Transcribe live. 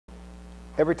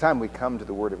Every time we come to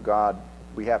the Word of God,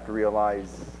 we have to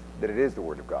realize that it is the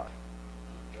Word of God.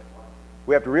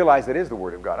 We have to realize that it is the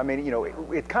Word of God. I mean, you know,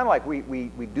 it's kind of like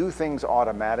we do things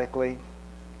automatically.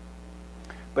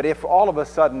 But if all of a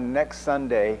sudden next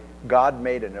Sunday, God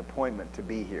made an appointment to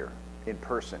be here in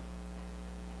person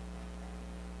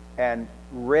and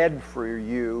read for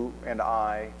you and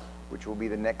I, which will be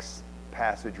the next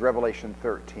passage, Revelation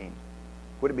 13,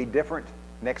 would it be different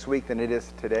next week than it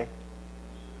is today?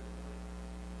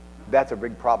 That's a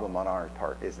big problem on our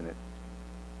part, isn't it?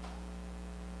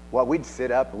 Well, we'd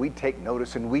sit up, we'd take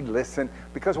notice, and we'd listen.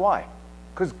 Because why?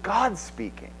 Because God's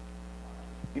speaking.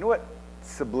 You know what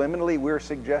subliminally we're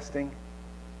suggesting?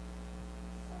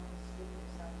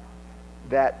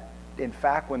 That, in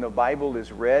fact, when the Bible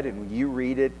is read and you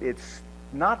read it, it's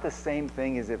not the same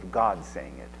thing as if God's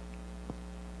saying it.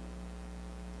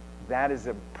 That is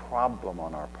a problem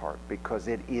on our part because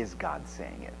it is God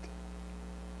saying it.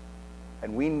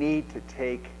 And we need to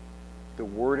take the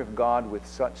Word of God with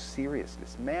such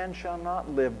seriousness. Man shall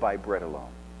not live by bread alone.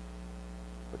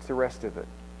 What's the rest of it?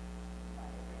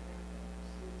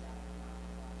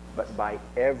 But by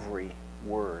every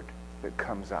word that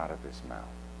comes out of his mouth.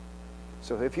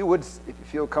 So if you would, if you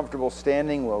feel comfortable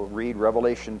standing, we'll read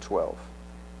Revelation 12.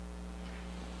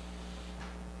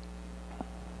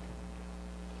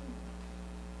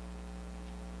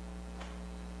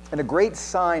 And a great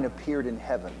sign appeared in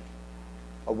heaven,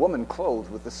 a woman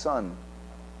clothed with the sun,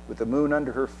 with the moon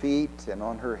under her feet, and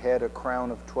on her head a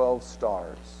crown of 12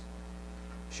 stars.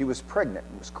 She was pregnant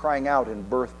and was crying out in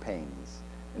birth pains,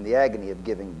 in the agony of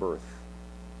giving birth.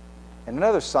 And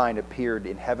another sign appeared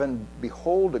in heaven.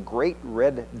 Behold, a great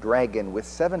red dragon with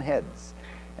 7 heads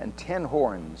and 10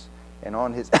 horns, and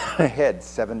on his head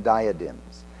 7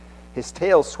 diadems. His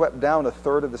tail swept down a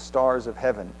third of the stars of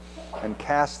heaven and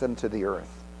cast them to the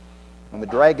earth. And the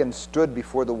dragon stood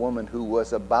before the woman who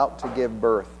was about to give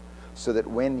birth, so that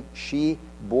when she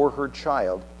bore her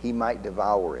child, he might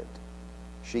devour it.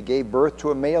 She gave birth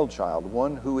to a male child,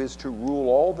 one who is to rule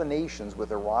all the nations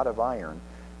with a rod of iron.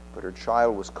 But her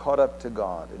child was caught up to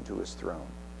God and to his throne.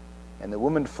 And the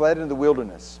woman fled into the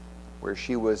wilderness, where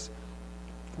she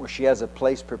has a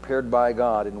place prepared by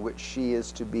God, in which she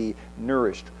is to be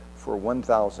nourished for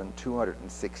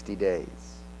 1,260 days.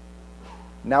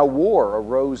 Now war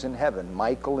arose in heaven,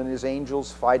 Michael and his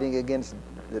angels fighting against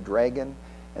the dragon,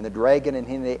 and the dragon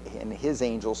and his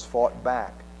angels fought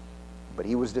back. But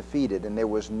he was defeated, and there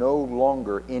was no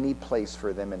longer any place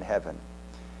for them in heaven.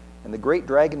 And the great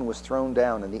dragon was thrown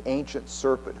down, and the ancient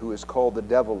serpent, who is called the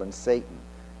devil and Satan,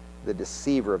 the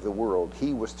deceiver of the world,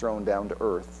 he was thrown down to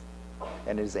earth,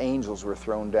 and his angels were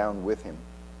thrown down with him.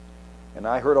 And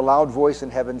I heard a loud voice in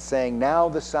heaven saying, Now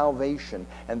the salvation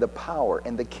and the power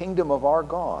and the kingdom of our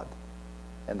God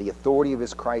and the authority of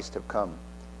his Christ have come.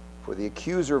 For the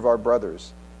accuser of our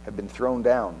brothers have been thrown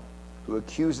down, who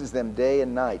accuses them day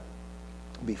and night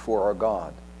before our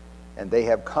God. And they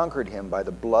have conquered him by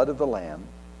the blood of the Lamb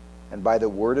and by the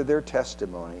word of their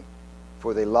testimony,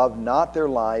 for they loved not their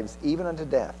lives even unto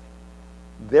death.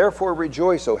 Therefore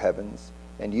rejoice, O heavens,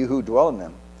 and you who dwell in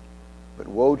them. But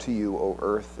woe to you, O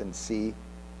earth and sea,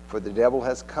 for the devil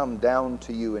has come down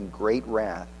to you in great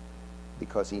wrath,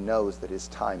 because he knows that his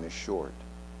time is short.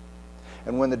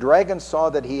 And when the dragon saw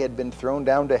that he had been thrown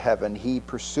down to heaven, he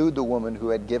pursued the woman who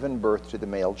had given birth to the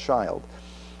male child.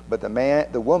 But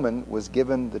the woman was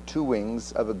given the 2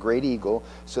 wings of a great eagle,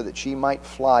 so that she might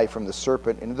fly from the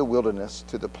serpent into the wilderness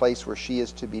to the place where she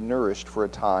is to be nourished for a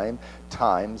time,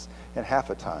 times, and half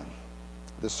a time.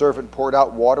 The serpent poured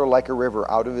out water like a river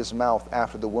out of his mouth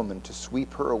after the woman, to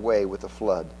sweep her away with a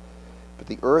flood. But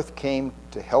the earth came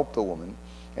to help the woman,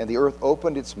 and the earth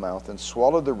opened its mouth and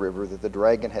swallowed the river that the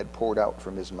dragon had poured out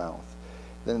from his mouth.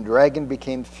 Then the dragon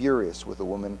became furious with the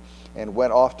woman and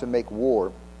went off to make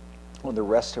war on the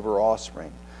rest of her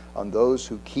offspring, on those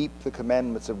who keep the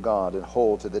commandments of God and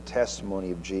hold to the testimony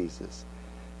of Jesus.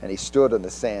 And he stood on the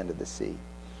sand of the sea.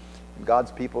 And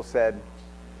God's people said,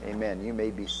 Amen. You may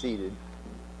be seated.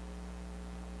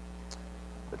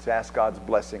 Let's ask God's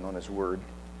blessing on his word.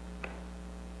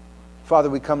 Father,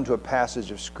 we come to a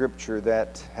passage of Scripture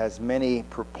that has many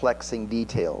perplexing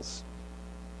details,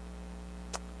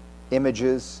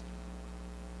 images,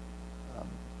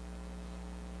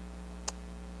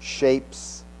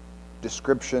 shapes,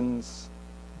 descriptions,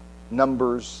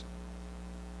 numbers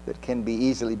that can be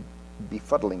easily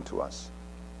befuddling to us.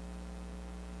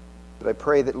 But I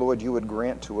pray that, Lord, you would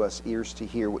grant to us ears to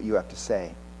hear what you have to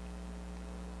say.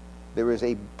 There is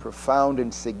a profound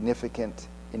and significant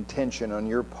intention on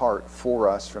your part for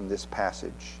us from this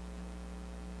passage.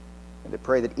 And I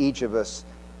pray that each of us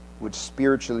would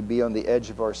spiritually be on the edge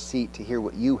of our seat to hear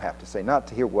what you have to say, not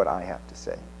to hear what I have to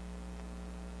say.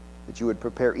 That you would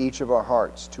prepare each of our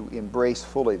hearts to embrace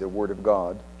fully the Word of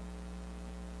God,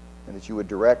 and that you would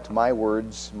direct my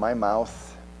words, my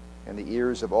mouth, and the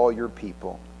ears of all your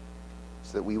people,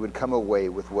 so that we would come away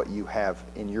with what you have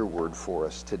in your Word for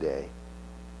us today.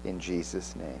 In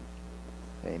Jesus' name,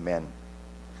 amen.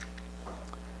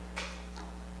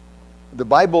 The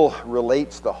Bible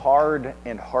relates the hard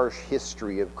and harsh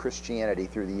history of Christianity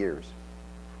through the years.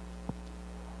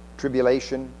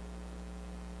 Tribulation,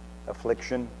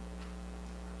 affliction,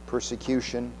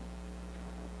 persecution,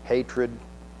 hatred,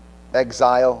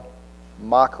 exile,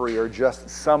 mockery are just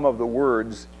some of the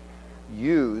words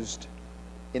used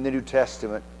in the New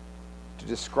Testament to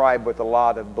describe what the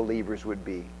lot of believers would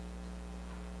be.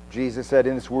 Jesus said,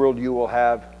 in this world you will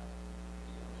have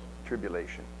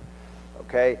tribulation.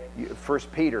 Okay? 1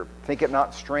 Peter, think it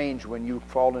not strange when you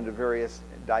fall into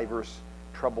diverse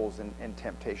troubles and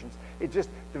temptations. It just,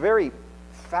 the very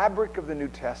fabric of the New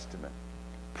Testament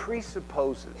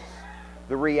presupposes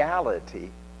the reality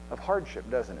of hardship,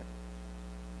 doesn't it?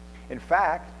 In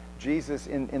fact, Jesus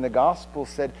in the gospel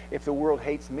said, if the world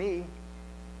hates me,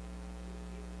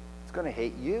 it's going to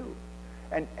hate you.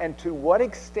 And to what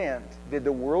extent did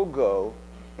the world go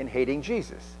in hating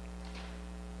Jesus?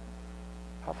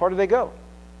 How far did they go?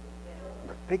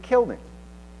 They killed him.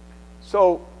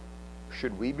 So,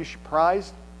 should we be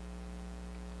surprised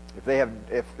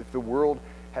if the world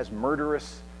has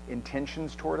murderous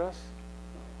intentions toward us?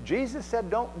 Jesus said,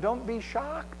 don't be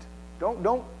shocked.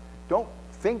 Don't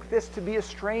think this to be a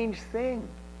strange thing.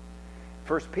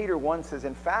 1 Peter 1 says,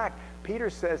 in fact, Peter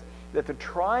says that the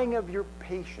trying of your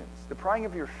patience, the trying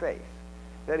of your faith,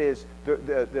 that is,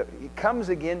 it comes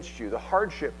against you, the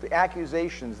hardship, the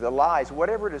accusations, the lies,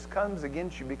 whatever it is comes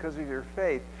against you because of your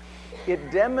faith,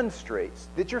 it demonstrates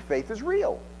that your faith is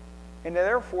real. And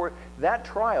therefore, that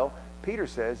trial, Peter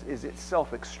says, is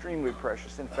itself extremely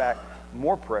precious. In fact,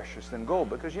 more precious than gold.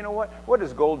 Because you know what? What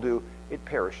does gold do? It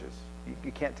perishes.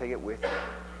 You can't take it with you.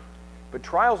 But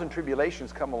trials and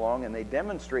tribulations come along and they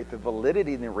demonstrate the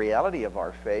validity and the reality of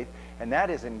our faith. And that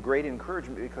is in great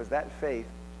encouragement because that faith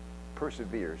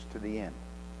perseveres to the end.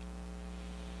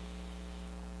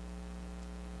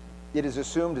 It is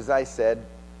assumed, as I said,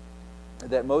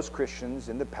 that most Christians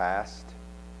in the past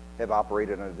have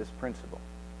operated under this principle.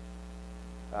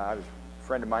 A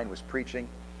friend of mine was preaching,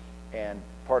 and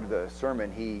part of the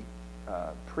sermon he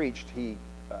preached, he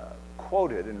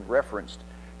quoted and referenced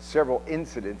several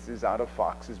incidences out of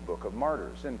Fox's Book of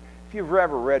Martyrs. And if you've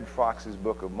ever read Fox's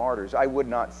Book of Martyrs, I would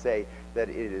not say that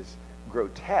it is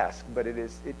grotesque, but it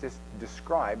just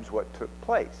describes what took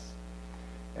place.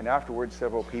 And afterwards,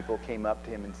 several people came up to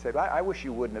him and said, I wish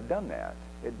you wouldn't have done that.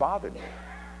 It bothered me.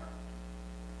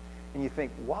 And you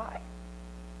think, why?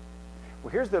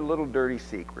 Well, here's the little dirty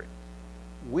secret.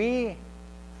 We,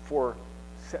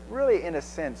 really in a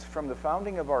sense, from the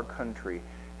founding of our country,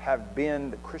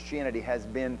 Christianity has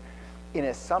been,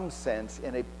 in some sense,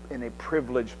 in a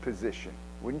privileged position.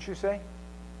 Wouldn't you say?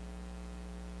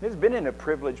 It's been in a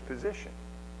privileged position.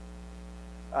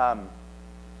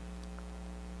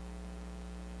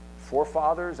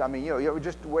 Forefathers,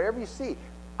 just wherever you see.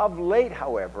 Of late,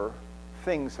 however,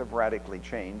 things have radically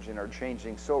changed and are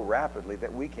changing so rapidly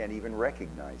that we can't even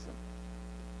recognize them.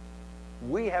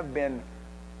 We have been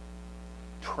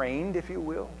trained, if you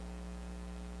will,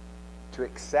 to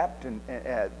accept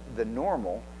the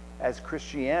normal as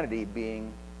Christianity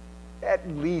being at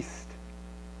least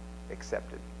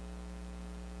accepted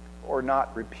or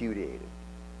not repudiated.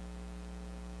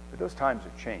 But those times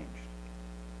have changed,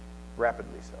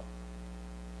 rapidly so.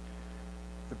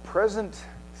 The present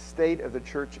state of the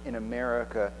church in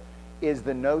America is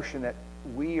the notion that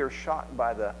we are shocked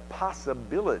by the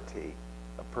possibility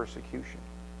of persecution.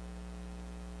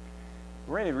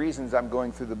 One of the reasons I'm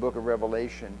going through the book of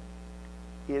Revelation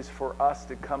is for us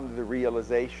to come to the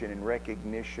realization and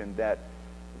recognition that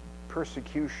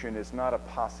persecution is not a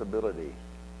possibility.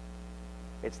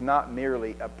 It's not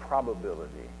merely a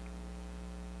probability.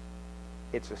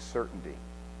 It's a certainty.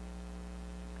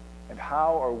 And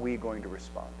how are we going to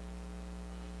respond?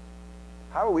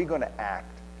 How are we going to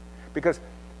act? Because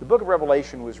the book of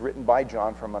Revelation was written by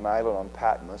John from an island on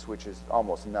Patmos, which is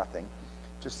almost nothing,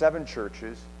 to 7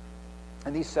 churches.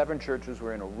 And these 7 churches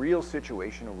were in a real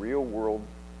situation, a real world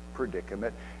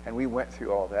predicament, and we went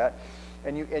through all that.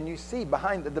 And you see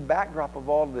behind the backdrop of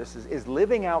all of this is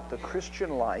living out the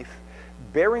Christian life,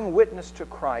 bearing witness to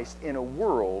Christ in a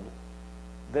world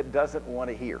that doesn't want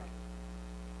to hear.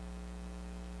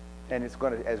 And it's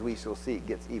going to, as we shall see, it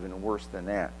gets even worse than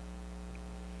that.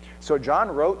 So John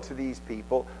wrote to these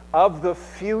people of the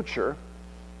future,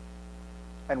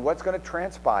 and what's going to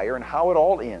transpire and how it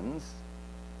all ends,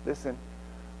 listen,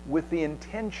 with the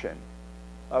intention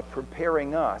of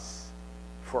preparing us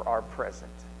for our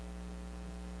present.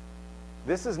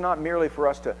 This is not merely for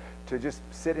us to just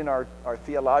sit in our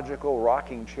theological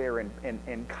rocking chair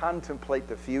and contemplate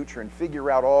the future and figure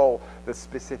out all the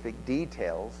specific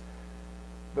details,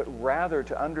 but rather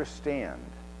to understand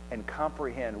and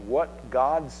comprehend what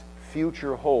God's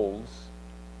future holds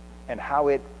and how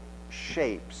it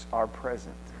shapes our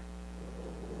present.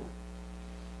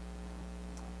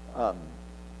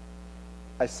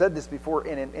 I said this before,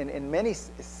 in many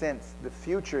sense, the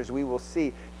future, as we will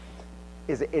see,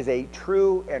 is a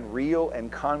true and real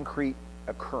and concrete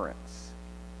occurrence.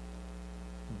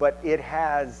 But it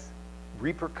has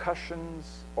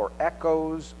repercussions or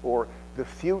echoes, or the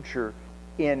future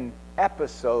in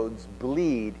episodes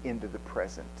bleed into the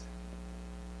present.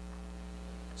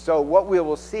 So what we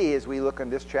will see as we look in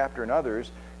this chapter and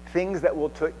others, things that will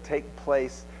take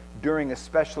place during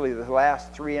especially the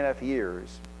last 3.5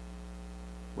 years,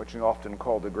 which is often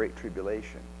called the Great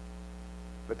Tribulation.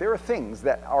 But there are things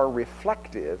that are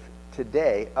reflective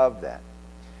today of that.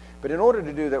 But in order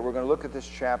to do that, we're going to look at this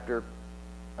chapter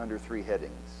under 3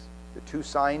 headings. The 2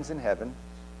 signs in heaven.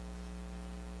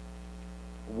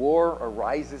 War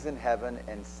arises in heaven,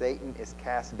 and Satan is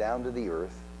cast down to the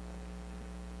earth.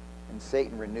 And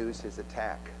Satan renews his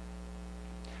attack.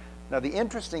 Now, the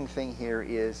interesting thing here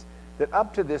is that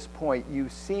up to this point,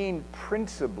 you've seen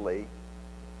principally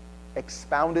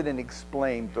expounded and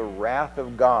explained the wrath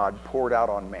of God poured out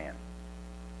on man.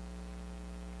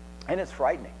 And it's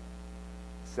frightening.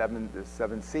 The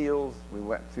 7 seals, we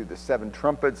went through the 7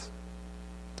 trumpets.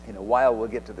 In a while we'll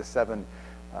get to the 7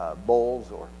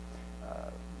 bowls or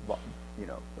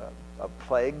of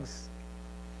plagues.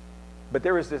 But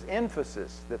there is this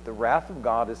emphasis that the wrath of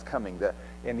God is coming.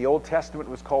 In the Old Testament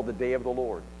it was called the day of the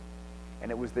Lord. And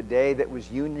it was the day that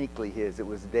was uniquely his. It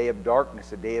was a day of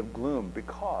darkness, a day of gloom,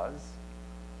 because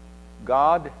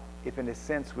God, if in a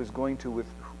sense, was going to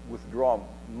withdraw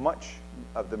much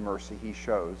of the mercy he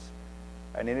shows,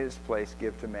 and in its place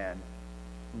give to man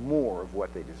more of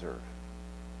what they deserve.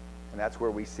 And that's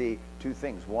where we see 2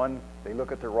 things. One, they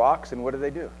look at the rocks, and what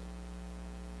do?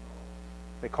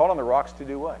 They call on the rocks to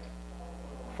do what?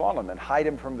 Fall on them and hide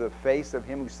him from the face of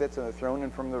him who sits on the throne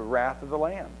and from the wrath of the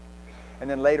Lamb. And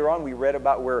then later on we read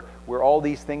about where all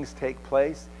these things take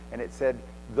place, and it said,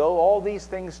 though all these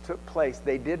things took place,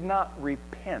 they did not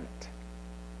repent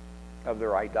of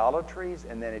their idolatries,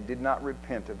 and then it did not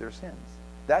repent of their sins.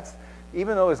 That's,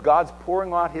 even though as God's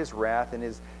pouring out his wrath and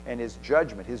his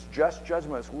judgment, his just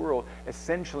judgment of this world,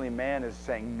 essentially man is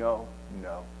saying no,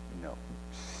 no, no,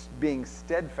 being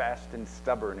steadfast and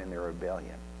stubborn in their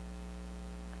rebellion.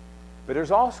 But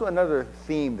there's also another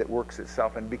theme that works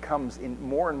itself and becomes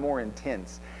more and more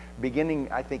intense, beginning,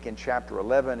 I think, in chapter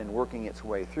 11 and working its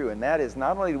way through. And that is,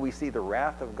 not only do we see the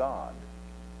wrath of God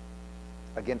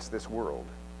against this world,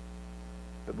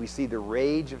 but we see the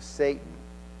rage of Satan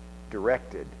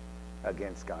directed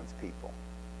against God's people.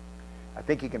 I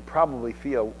think you can probably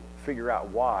figure out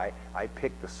why I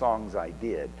picked the songs I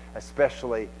did,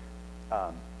 especially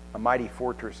A Mighty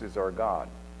Fortress is Our God.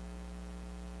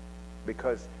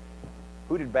 Because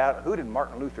who did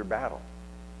Martin Luther battle?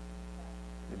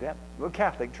 The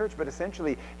Catholic Church, but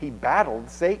essentially he battled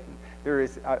Satan. There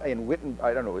is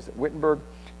was it Wittenberg?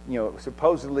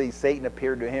 Supposedly Satan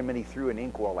appeared to him and he threw an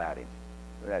inkwell at him.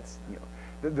 That's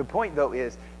the point though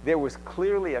is there was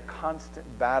clearly a constant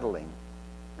battling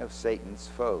of Satan's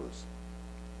foes,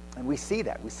 and we see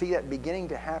that beginning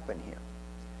to happen here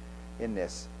in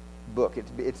this book.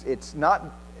 It's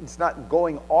not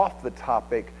going off the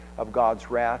topic of God's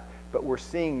wrath, but we're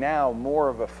seeing now more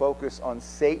of a focus on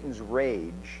Satan's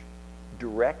rage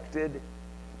directed,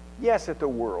 yes, at the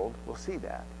world, we'll see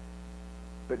that,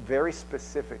 but very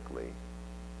specifically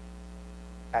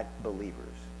at believers.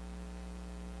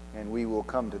 And we will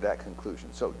come to that conclusion.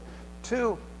 So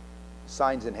 2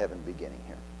 signs in heaven beginning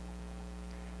here.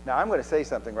 Now I'm going to say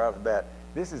something right off the bat.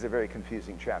 This is a very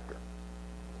confusing chapter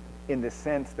in the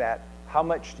sense that how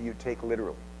much do you take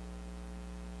literally?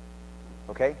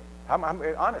 Okay?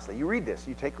 Honestly, you read this,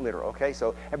 you take literal. Okay,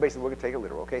 so everybody says we're going to take it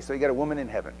literal. Okay, so you got a woman in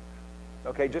heaven.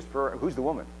 Okay, just for, who's the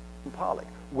woman? Polly.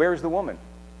 Where's the woman?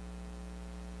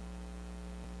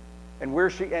 And where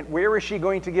is she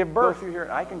going to give birth? Through here,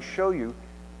 and I can show you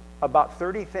about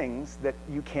 30 things that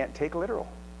you can't take literal.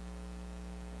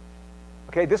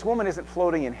 Okay, this woman isn't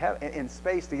floating in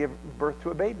space to give birth to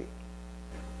a baby.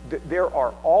 There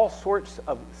are all sorts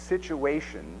of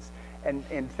situations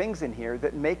and things in here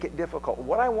that make it difficult.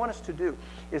 What I want us to do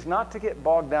is not to get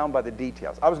bogged down by the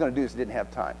details. I was going to do this, didn't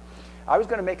have time. I was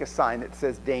going to make a sign that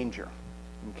says danger.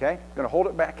 Okay? I'm going to hold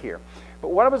it back here. But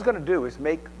what I was going to do is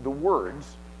make the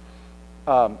words,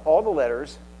 all the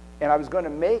letters, and I was going to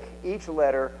make each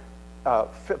letter,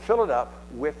 fill it up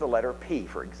with the letter P,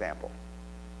 for example.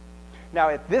 Now,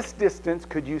 at this distance,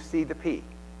 could you see the P?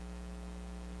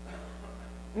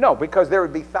 No, because there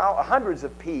would be hundreds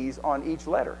of P's on each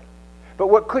letter. But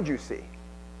what could you see?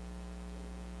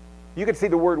 You could see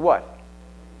the word what?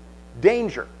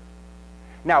 Danger.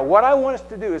 Now, what I want us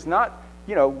to do is not,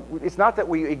 it's not that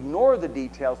we ignore the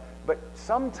details, but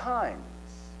sometimes,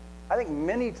 I think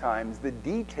many times, the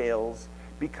details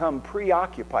become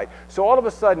preoccupied. So all of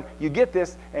a sudden, you get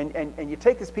this, and you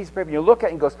take this piece of paper, and you look at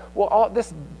it and goes, well,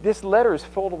 this letter is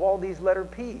full of all these letter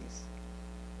P's.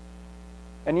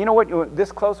 And you know what,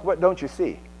 this close, what don't you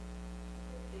see?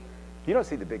 You don't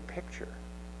see the big picture.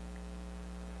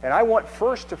 And I want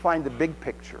first to find the big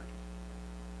picture.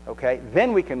 Okay?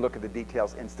 Then we can look at the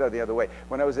details instead of the other way.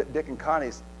 When I was at Dick and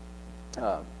Connie's,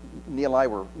 Neil and I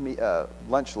were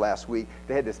lunch last week,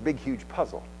 they had this big, huge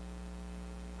puzzle.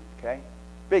 Okay?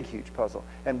 Big, huge puzzle.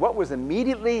 And what was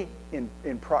immediately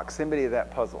in proximity to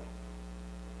that puzzle?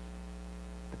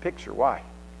 The picture. Why?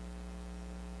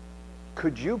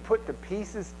 Could you put the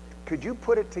pieces, could you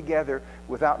put it together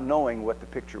without knowing what the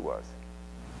picture was?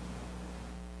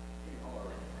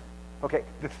 Okay,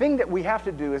 the thing that we have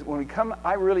to do is when we come,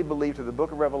 I really believe, to the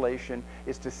book of Revelation,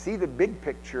 is to see the big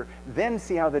picture, then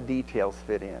see how the details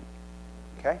fit in.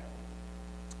 Okay?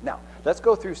 Now, let's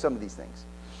go through some of these things.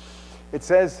 It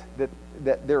says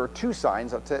that there are two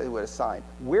signs. I'll tell you what a sign.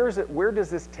 Where does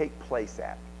this take place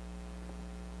at?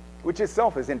 Which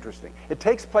itself is interesting. It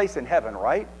takes place in heaven,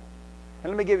 right?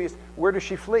 And let me give you, where does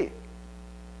she flee?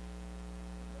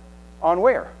 On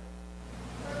where?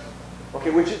 Okay,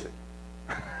 which is it?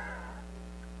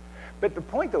 But the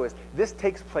point, though, is this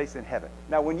takes place in heaven.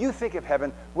 Now, when you think of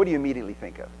heaven, what do you immediately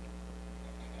think of?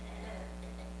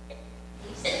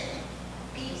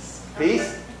 Peace.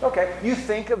 Peace? Okay. You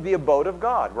think of the abode of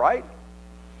God, right?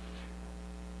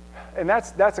 And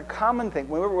that's a common thing.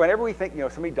 Whenever we think,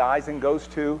 somebody dies and goes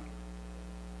to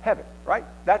heaven, right?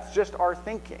 That's just our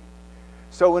thinking.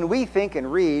 So when we think and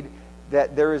read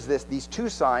that there is these two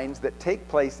signs that take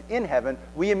place in heaven,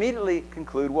 we immediately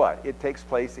conclude what? It takes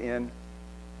place in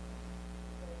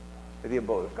the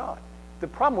abode of God. The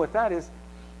problem with that is,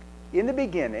 in the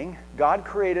beginning, God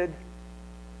created,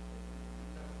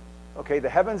 the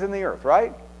heavens and the earth,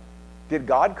 right? Did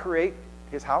God create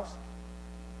his house?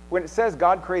 When it says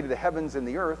God created the heavens and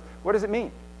the earth, what does it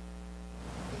mean?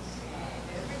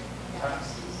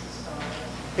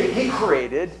 He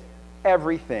created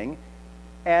everything,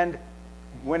 and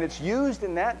when it's used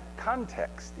in that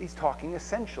context, he's talking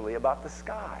essentially about the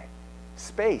sky,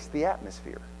 space, the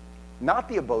atmosphere, not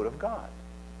the abode of God.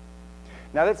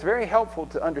 Now, that's very helpful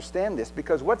to understand this,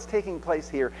 because what's taking place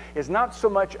here is not so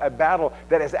much a battle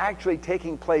that is actually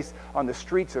taking place on the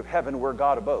streets of heaven where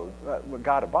God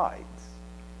abides,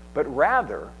 but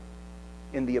rather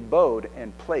in the abode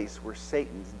and place where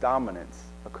Satan's dominance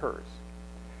occurs.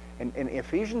 In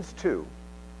Ephesians 2,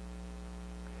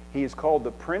 he is called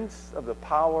the prince of the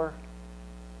power,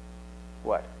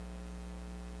 what?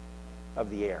 Of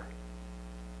the air.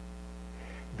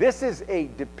 This is a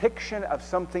depiction of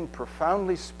something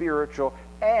profoundly spiritual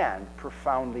and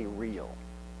profoundly real,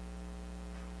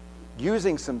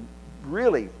 using some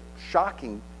really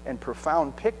shocking and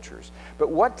profound pictures. But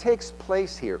what takes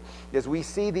place here is we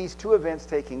see these two events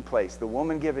taking place, the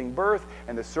woman giving birth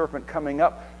and the serpent coming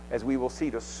up, as we will see,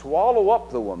 to swallow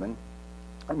up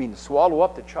swallow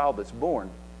up the child that's born.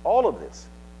 All of this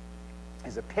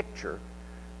is a picture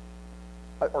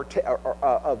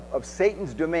of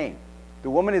Satan's domain. The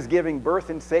woman is giving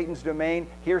birth in Satan's domain.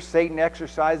 Here's Satan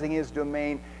exercising his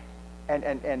domain.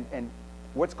 And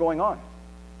what's going on?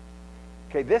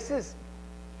 Okay,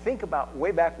 think about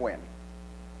way back when.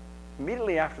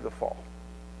 Immediately after the fall,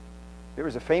 there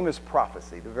was a famous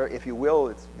prophecy, if you will,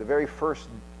 it's the very first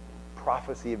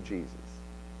prophecy of Jesus.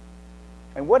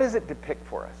 And what does it depict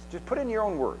for us? Just put it in your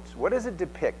own words. What does it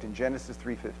depict in Genesis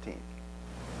 3:15?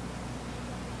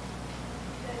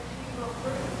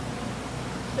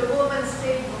 The woman's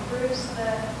seed will bruise the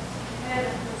head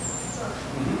of the serpent.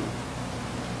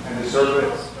 Mm-hmm. And the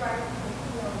serpent.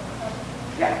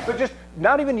 Yeah, so just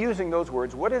not even using those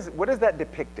words, what is that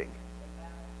depicting?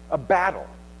 A battle.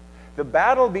 The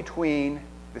battle between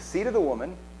the seed of the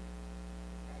woman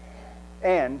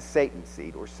and Satan's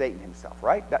seed, or Satan himself,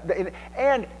 right?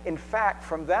 And in fact,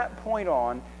 from that point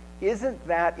on, isn't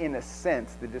that in a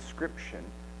sense the description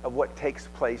of what takes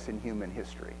place in human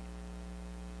history?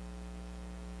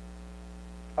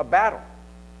 A battle,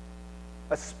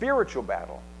 a spiritual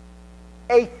battle,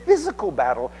 a physical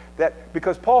battle that,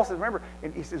 because Paul says, remember,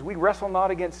 he says, we wrestle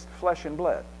not against flesh and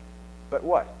blood, but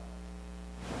what?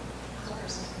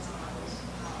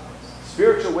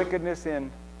 Spiritual wickedness in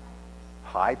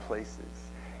high places.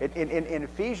 In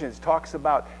Ephesians, talks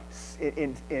about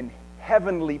in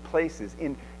heavenly places,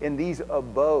 in these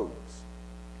abodes.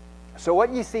 So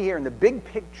what you see here in the big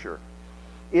picture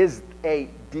is a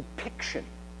depiction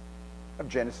of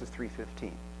Genesis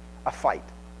 3:15, a fight.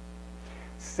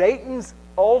 Satan's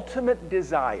ultimate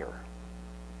desire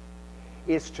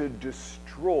is to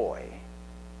destroy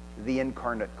the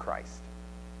incarnate Christ.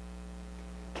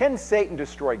 Can Satan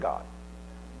destroy God?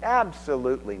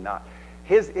 Absolutely not.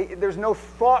 There's no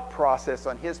thought process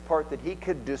on his part that he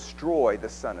could destroy the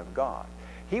Son of God.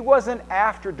 He wasn't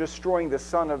after destroying the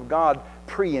Son of God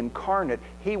pre-incarnate.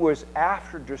 He was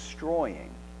after destroying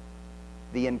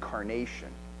the incarnation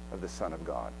of the Son of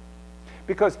God.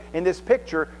 Because in this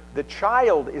picture, the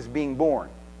child is being born.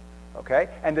 Okay?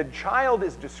 And the child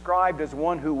is described as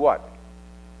one who what?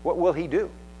 What will he do?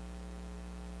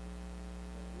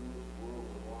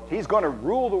 He's going to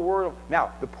rule the world.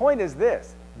 Now, the point is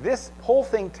this. This whole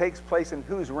thing takes place in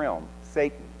whose realm?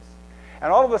 Satan's.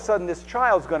 And all of a sudden, this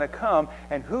child's going to come,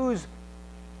 and whose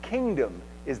kingdom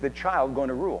is the child going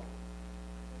to rule?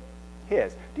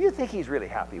 His. Do you think he's really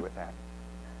happy with that?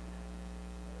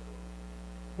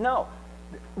 No.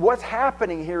 What's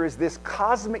happening here is this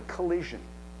cosmic collision.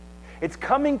 It's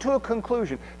coming to a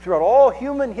conclusion. Throughout all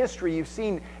human history, you've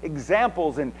seen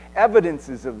examples and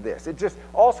evidences of this. It just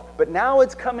also, but now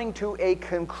it's coming to a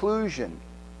conclusion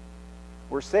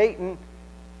where Satan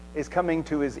is coming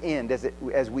to his end,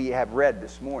 as we have read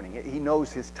this morning. He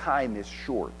knows his time is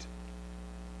short.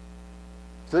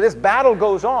 So this battle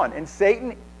goes on, and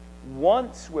Satan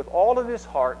wants with all of his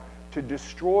heart to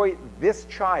destroy this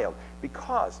child,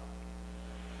 because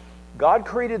God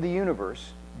created the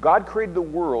universe, God created the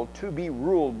world to be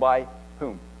ruled by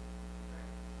whom?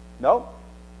 No?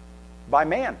 By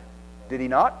man. Did he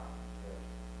not?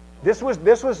 This was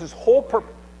his whole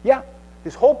purpose. Yeah.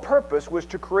 His whole purpose was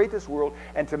to create this world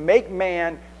and to make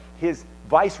man his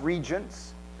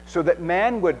vice-regents so that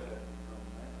man would...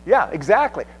 Yeah,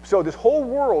 exactly. So this whole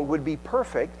world would be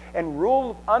perfect and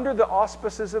rule under the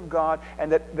auspices of God,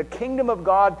 and that the kingdom of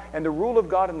God and the rule of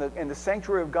God and the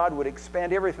sanctuary of God would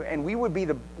expand everything, and we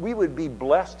would be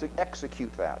blessed to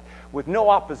execute that with no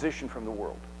opposition from the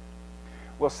world.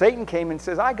 Well, Satan came and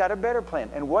says, I got a better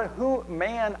plan. And who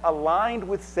man aligned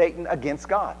with Satan against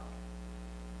God?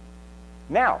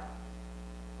 Now,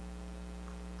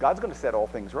 God's going to set all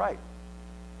things right.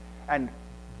 And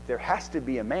there has to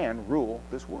be a man rule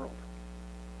this world.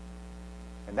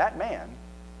 And that man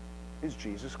is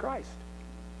Jesus Christ.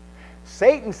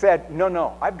 Satan said,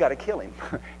 no, I've got to kill him.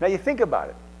 Now you think about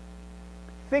it.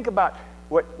 Think about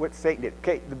what Satan did.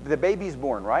 Okay, the baby's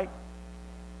born, right?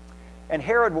 And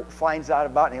Herod finds out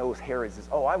about it, and Herod says,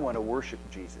 I want to worship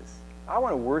Jesus. I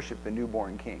want to worship the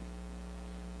newborn king.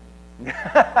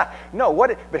 No,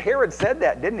 but Herod said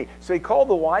that, didn't he? So he called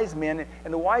the wise men,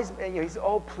 and the wise men, he said,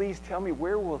 please tell me,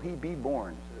 where will he be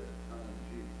born?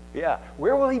 Yeah,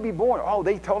 where will he be born?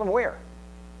 They told him where?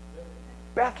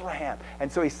 Bethlehem.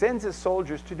 And so he sends his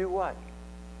soldiers to do what?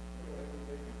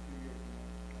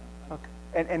 Okay.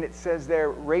 And it says there,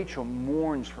 Rachel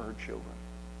mourns for her children.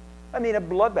 I mean, a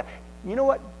bloodbath. You know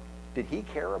what? Did he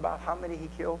care about how many he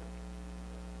killed?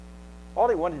 All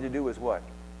he wanted to do was what?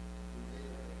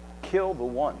 Kill the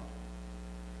one.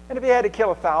 And if he had to kill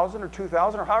 1,000 or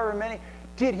 2,000 or however many,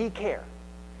 did he care?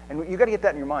 And you got to get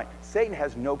that in your mind. Satan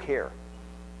has no care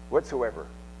whatsoever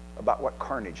about what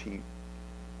carnage he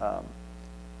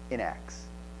enacts.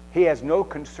 He has no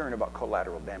concern about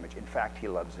collateral damage. In fact, he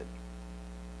loves it.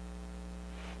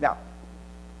 Now,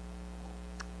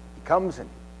 he comes and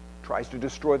tries to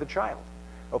destroy the child.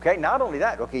 Okay, not only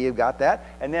that, okay, you've got that,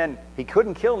 and then he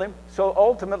couldn't kill him, so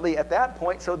ultimately at that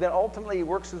point, ultimately he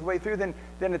works his way through, then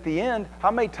at the end,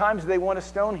 how many times do they want to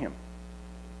stone him?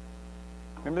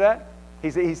 Remember that?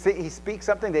 He speaks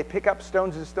something, they pick up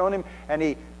stones to stone him, and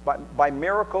he, by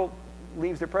miracle,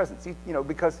 leaves their presence.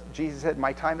 Because Jesus said,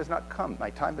 my time has not come,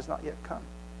 my time has not yet come.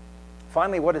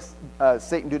 Finally, what does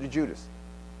Satan do to Judas?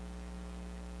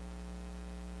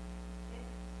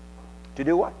 To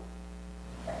do what?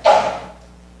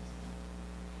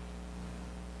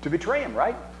 To betray him,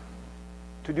 right?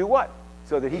 To do what?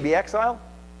 So that he be exiled?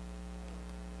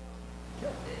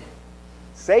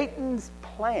 Satan's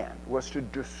plan was to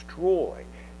destroy,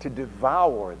 to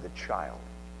devour the child.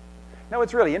 Now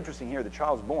it's really interesting here. The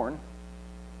child's born,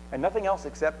 and nothing else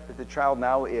except that the child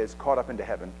now is caught up into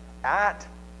heaven. At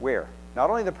where? Not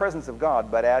only the presence of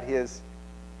God, but at his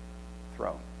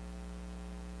throne.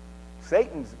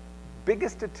 Satan's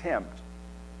biggest attempt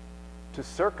to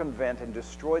circumvent and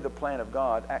destroy the plan of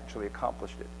God actually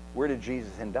accomplished it. Where did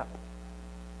Jesus end up?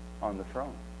 On the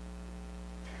throne.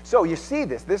 So you see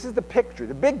this. This is the picture,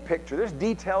 the big picture. There's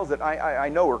details that I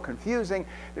know are confusing,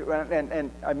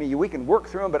 and I mean, we can work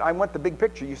through them, but I want the big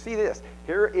picture. You see this.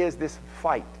 Here is this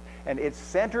fight, and it's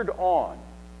centered on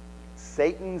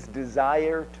Satan's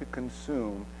desire to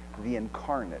consume the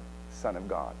incarnate Son of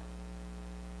God,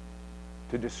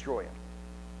 to destroy him.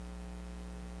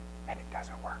 And it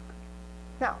doesn't work.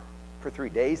 Now, for 3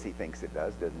 days he thinks it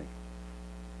does, doesn't he?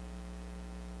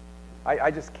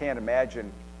 I just can't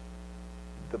imagine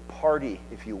the party,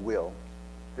 if you will,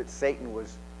 that Satan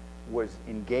was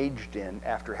engaged in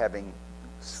after having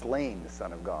slain the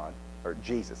Son of God, or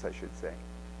Jesus, I should say.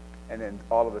 And then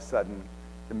all of a sudden,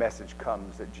 the message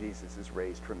comes that Jesus is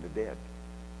raised from the dead.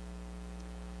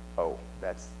 Oh,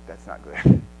 that's not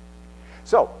good.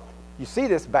 So, you see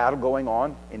this battle going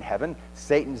on in heaven.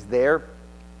 Satan's there.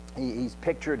 He's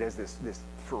pictured as this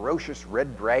ferocious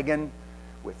red dragon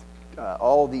with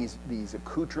all these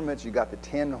accoutrements. You got the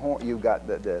 10 horns. You got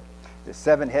the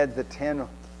 7 heads, the 10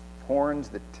 horns,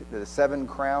 the 7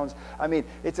 crowns. I mean,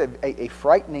 it's a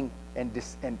frightening and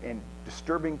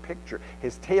disturbing picture.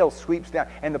 His tail sweeps down,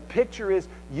 and the picture is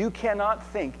you cannot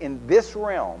think in this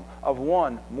realm of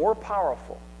one more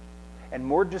powerful and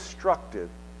more destructive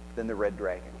than the red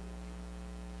dragon.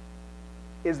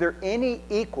 Is there any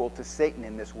equal to Satan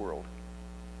in this world?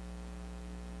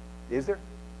 Is there?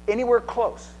 Anywhere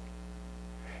close?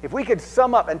 If we could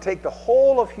sum up and take the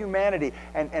whole of humanity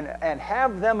and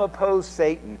have them oppose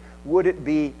Satan, would it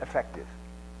be effective?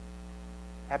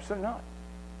 Absolutely not.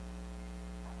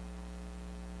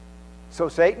 So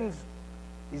Satan's,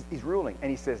 he's ruling, and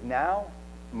he says, now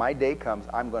my day comes,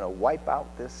 I'm going to wipe out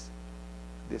this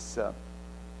son.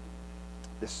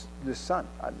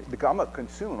 I'm going to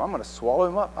consume him. I'm going to swallow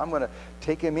him up. I'm going to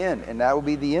take him in, and that will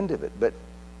be the end of it. But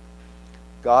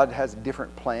God has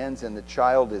different plans, and the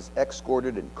child is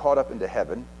escorted and caught up into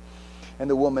heaven, and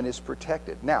the woman is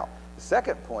protected. Now, the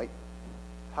second point,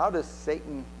 how does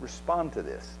Satan respond to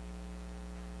this?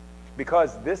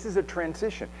 Because this is a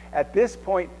transition. At this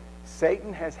point,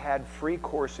 Satan has had free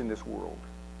course in this world,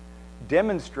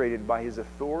 demonstrated by his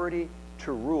authority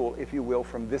to rule, if you will,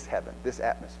 from this heaven, this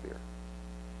atmosphere.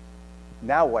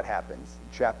 Now what happens?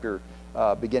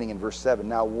 Beginning in verse 7.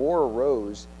 Now war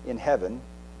arose in heaven,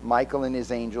 Michael and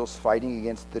his angels fighting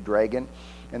against the dragon,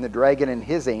 and the dragon and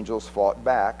his angels fought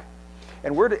back.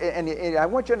 And I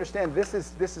want you to understand, this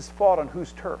is fought on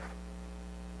whose turf?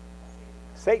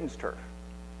 Satan's turf.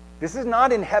 This is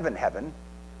not in heaven,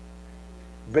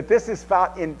 but this is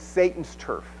fought in Satan's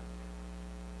turf.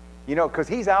 You know, because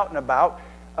he's out and about.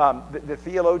 The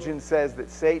theologian says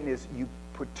that Satan is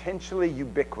potentially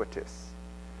ubiquitous.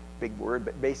 Big word,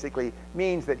 but basically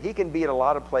means that he can be at a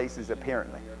lot of places,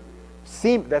 apparently.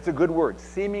 That's a good word,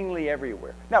 seemingly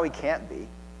everywhere. Now, he can't be.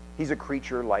 He's a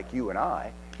creature like you and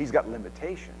I. He's got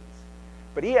limitations.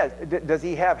 But does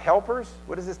he have helpers?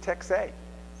 What does this text say?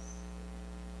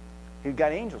 He's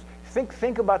got angels.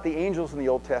 Think about the angels in the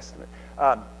Old Testament.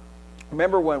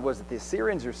 Remember when, was it the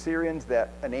Assyrians or Syrians that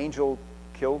an angel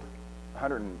killed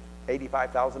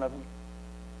 185,000 of them?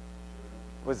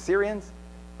 Was it Syrians?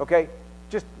 Okay,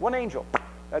 just one angel.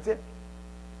 That's it.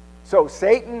 So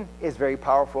Satan is very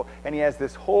powerful, and he has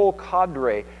this whole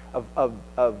cadre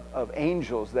of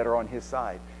angels that are on his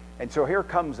side. And so here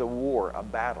comes a war, a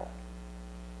battle.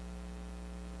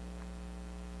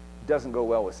 Doesn't go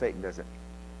well with Satan, does it?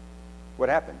 What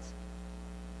happens?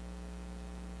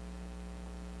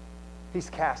 He's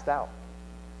cast out.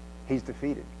 He's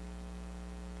defeated.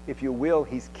 If you will,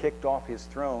 he's kicked off his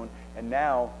throne, and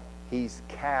now he's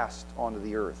cast onto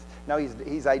the earth. Now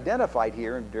he's identified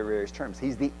here in various terms.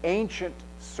 He's the ancient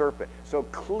serpent. So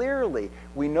clearly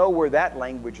we know where that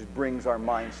language brings our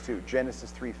minds to,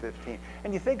 Genesis 3:15.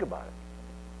 And you think about it.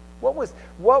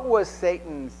 What was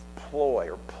Satan's ploy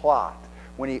or plot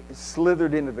when he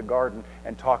slithered into the garden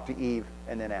and talked to Eve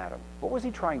and then Adam? What was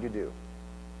he trying to do?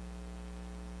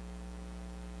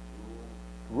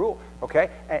 Rule. Okay?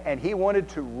 And he wanted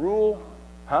to rule,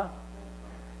 huh?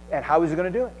 And how was he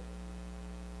going to do it?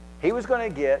 He was going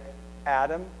to get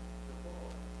Adam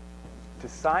to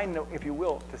sign, if you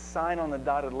will, to sign on the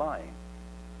dotted line.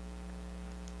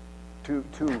 To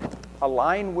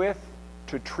align with,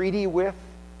 to treaty with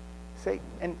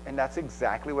Satan. And that's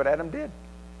exactly what Adam did.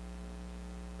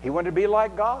 He wanted to be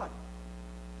like God.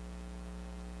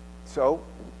 So,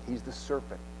 he's the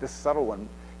serpent, the subtle one,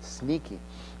 sneaky.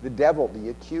 The devil, the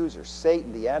accuser,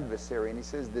 Satan, the adversary, and he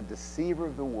says the deceiver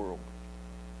of the world.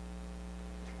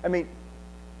 I mean,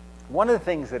 one of the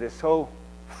things that is so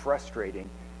frustrating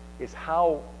is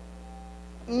how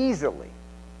easily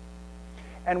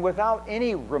and without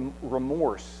any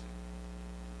remorse.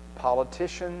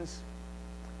 Politicians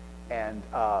and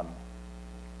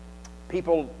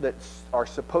people that are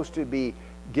supposed to be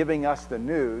giving us the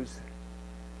news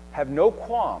have no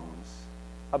qualms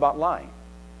about lying.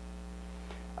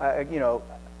 You know,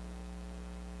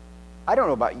 I don't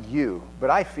know about you, but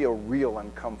I feel real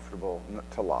uncomfortable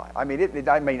to lie. I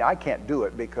mean, I can't do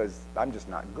it because I'm just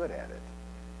not good at it.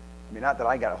 I mean, not that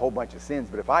I got a whole bunch of sins,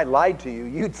 but if I lied to you,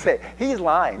 you'd say, he's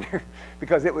lying,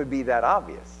 because it would be that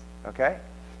obvious, okay?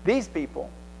 These people,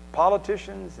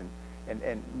 politicians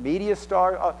and media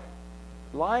stars,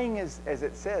 lying is, as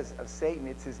it says, of Satan,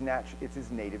 it's his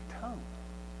native tongue.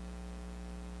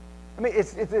 I mean,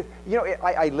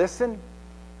 I listen,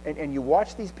 and you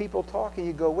watch these people talk, and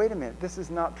you go, wait a minute, this is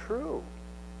not true.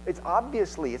 It's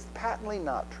patently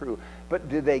not true. But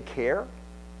do they care?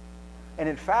 And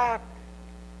in fact,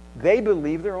 they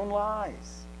believe their own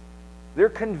lies. They're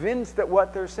convinced that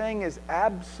what they're saying is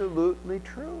absolutely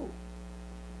true,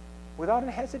 without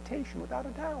a hesitation, without a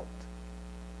doubt.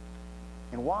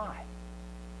 And why?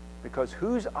 Because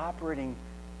who's operating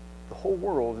the whole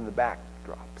world in the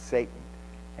backdrop? Satan.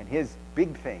 And his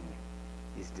big thing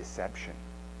is deception.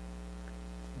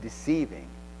 Deceiving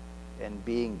and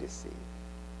being deceived.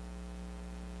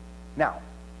 Now,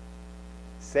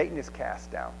 Satan is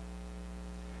cast down.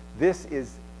 This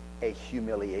is a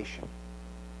humiliation.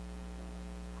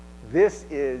 This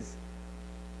is,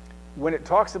 when it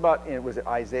talks about, was it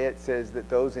Isaiah, it says that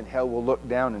those in hell will look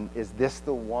down, and is this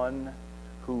the one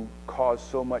who caused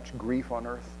so much grief on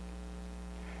earth?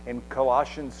 In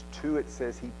Colossians 2, it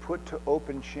says he put to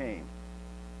open shame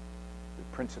the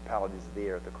principalities of the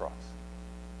air at the cross.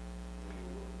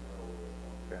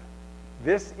 Yeah.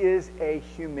 This is a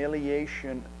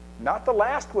humiliation, not the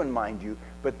last one, mind you,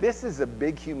 but this is a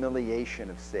big humiliation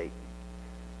of Satan.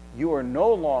 You are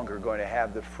no longer going to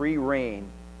have the free reign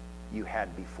you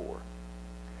had before.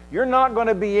 You're not going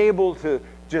to be able to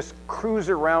just cruise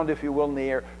around, if you will, in the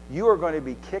air. You are going to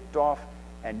be kicked off,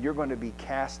 and you're going to be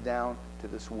cast down to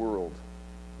this world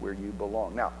where you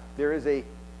belong. Now, there is a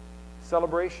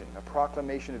celebration, a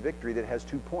proclamation of victory that has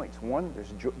 2 points. One,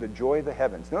 there's the joy of the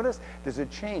heavens. Notice there's a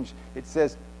change. It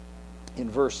says in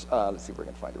verse, let's see if we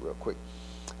can find it real quick.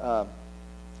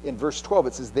 In verse 12,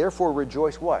 it says, therefore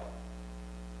rejoice what?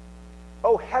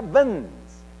 Oh, heavens.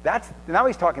 Now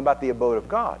he's talking about the abode of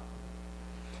God.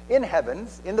 In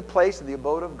heavens, in the place of the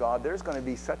abode of God, there's going to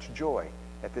be such joy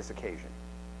at this occasion.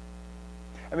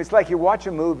 I mean, it's like you watch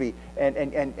a movie,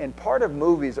 and part of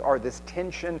movies are this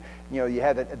tension. You know, you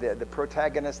have the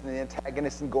protagonist and the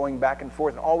antagonist and going back and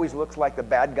forth, and always looks like the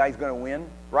bad guy's going to win,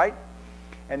 right?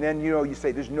 And then, you know, you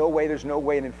say, there's no way,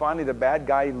 and then finally the bad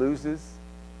guy loses,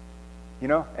 you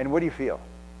know, and what do you feel?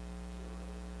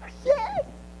 Yes!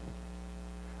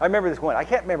 I remember this one. I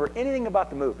can't remember anything about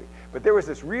the movie, but there was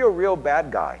this real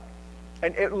bad guy,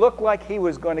 and it looked like he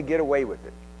was going to get away with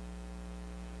it,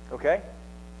 okay?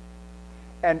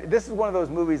 And this is one of those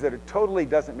movies that it totally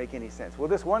doesn't make any sense. Well,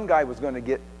 this one guy was going to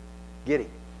get him.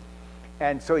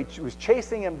 And so he was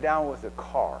chasing him down with a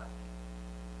car.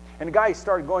 And the guy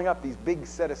started going up these big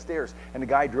set of stairs, and the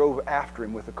guy drove after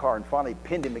him with the car and finally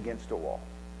pinned him against a wall.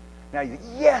 Now, you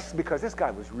think, yes, because this guy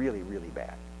was really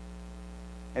bad.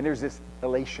 And there's this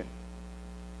elation,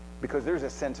 because there's a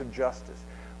sense of justice.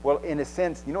 Well, in a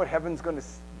sense, you know what heaven's going to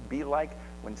be like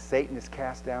when Satan is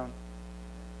cast down?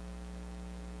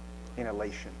 An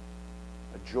elation,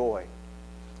 a joy.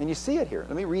 And you see it here.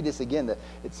 Let me read this again.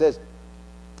 It says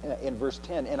in verse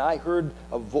 10, and I heard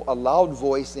a loud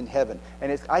voice in heaven.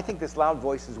 And I think this loud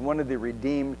voice is one of the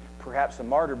redeemed, perhaps a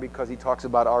martyr, because he talks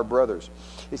about our brothers.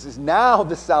 It says, now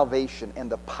the salvation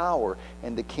and the power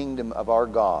and the kingdom of our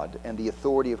God and the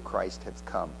authority of Christ has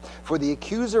come. For the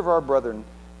accuser of our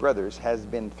brothers has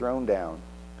been thrown down,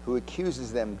 who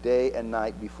accuses them day and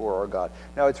night before our God.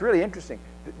 Now, it's really interesting.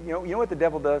 You know what the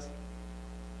devil does?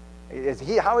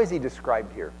 How is he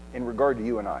described here in regard to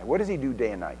you and I? What does he do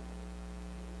day and night?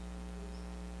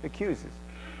 Accuses.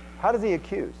 How does he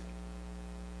accuse?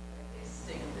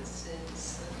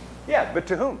 Yeah, but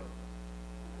to whom?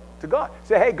 To God.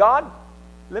 Say, hey, God,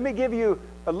 let me give you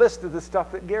a list of the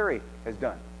stuff that Gary has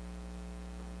done.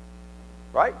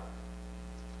 Right?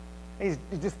 And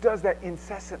he just does that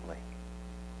incessantly.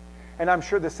 And I'm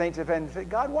sure the saints have had to say,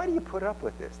 God, why do you put up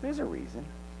with this? There's a reason.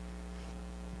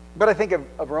 But I think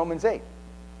of Romans 8.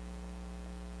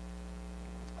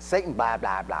 Satan, blah,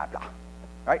 blah, blah, blah.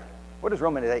 Right? What does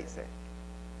Romans 8 say?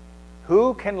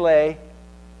 Who can lay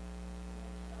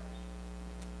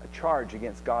a charge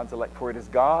against God's elect? For it is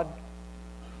God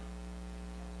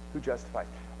who justifies.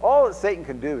 All that Satan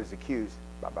can do is accuse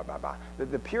Blah, blah, blah, blah.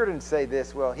 The Puritans say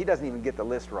this, well, he doesn't even get the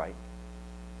list right.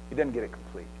 He doesn't get it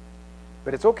complete.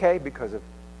 But it's okay because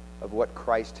of what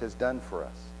Christ has done for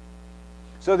us.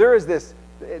 So there's this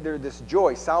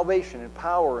joy, salvation, and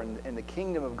power, and the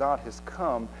kingdom of God has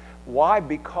come. Why?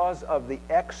 Because of the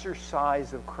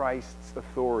exercise of Christ's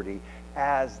authority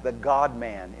as the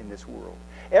God-man in this world.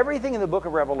 Everything in the book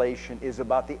of Revelation is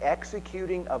about the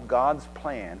executing of God's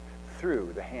plan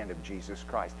through the hand of Jesus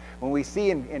Christ. When we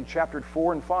see in chapter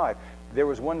 4 and 5, there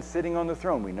was one sitting on the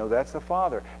throne. We know that's the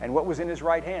Father. And what was in his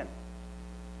right hand?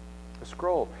 A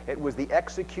scroll. It was the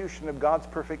execution of God's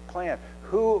perfect plan.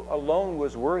 Who alone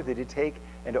was worthy to take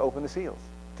and to open the seals,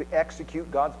 to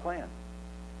execute God's plan?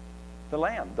 The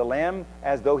Lamb. The Lamb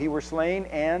as though he were slain,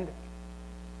 and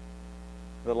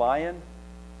the Lion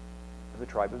of the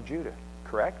tribe of Judah.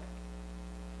 Correct?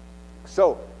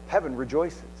 So, heaven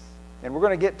rejoices. And we're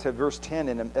going to get to verse 10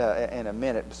 in a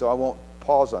minute, so I won't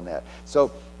pause on that.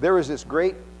 So, there is this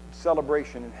great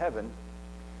celebration in heaven,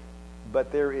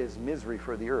 but there is misery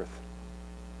for the earth.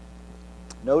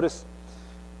 Notice,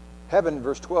 heaven,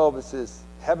 verse 12, it says,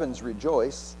 heavens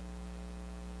rejoice,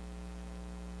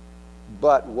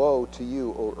 but woe to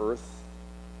you, O earth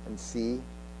and sea,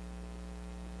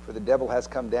 for the devil has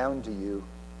come down to you,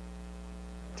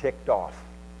 ticked off.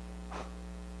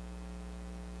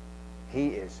 He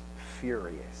is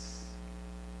furious.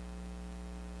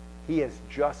 He has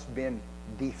just been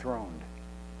dethroned.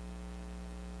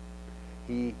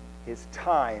 His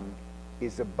time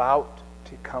is about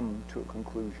to come to a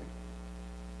conclusion.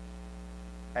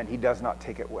 And he does not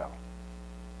take it well.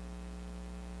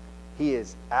 He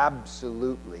is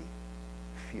absolutely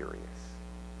furious.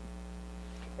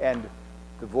 And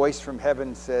the voice from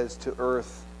heaven says to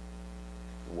earth,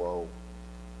 woe.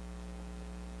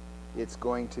 It's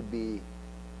going to be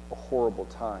a horrible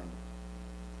time.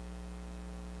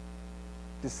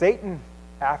 Does Satan,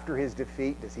 after his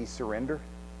defeat, does he surrender?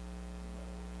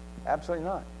 Absolutely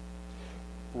not.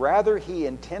 Rather, he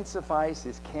intensifies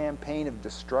his campaign of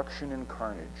destruction and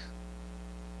carnage.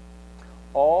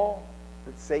 All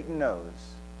that Satan knows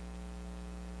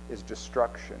is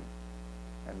destruction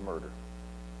and murder.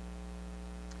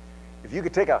 If you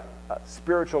could take a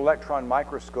spiritual electron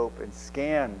microscope and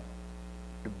scan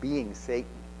the being Satan,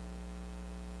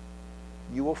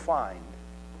 you will find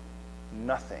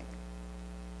nothing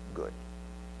good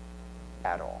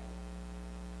at all.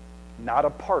 Not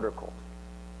a particle.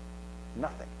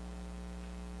 Nothing.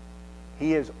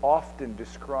 He is often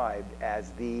described as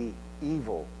the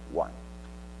evil one.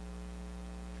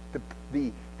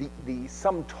 The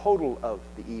sum total of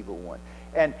the evil one.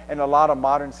 And a lot of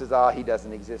moderns says, he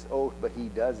doesn't exist. Oh, but he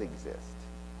does exist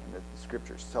in the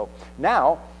scriptures. So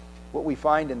now, what we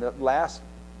find in the last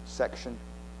section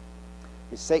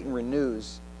is Satan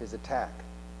renews his attack.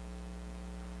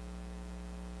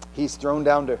 He's thrown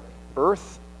down to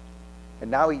earth, and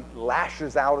now he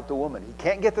lashes out at the woman. He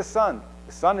can't get the Son.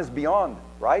 The Son is beyond,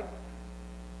 right?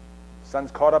 The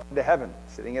Son's caught up into heaven,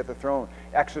 sitting at the throne,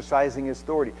 exercising his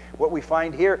authority. What we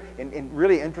find here in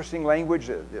really interesting language,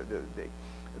 the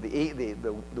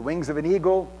wings of an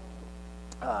eagle,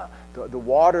 the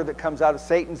water that comes out of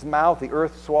Satan's mouth, the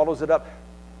earth swallows it up.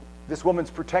 This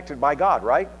woman's protected by God,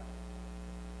 right?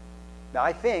 Now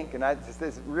I think, and I just say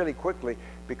this really quickly,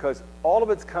 because all of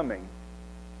it's coming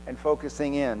and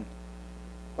focusing in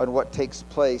on what takes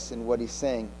place and what he's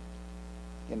saying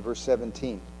in verse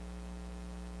 17.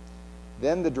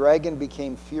 Then the dragon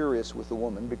became furious with the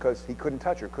woman because he couldn't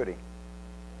touch her, could he?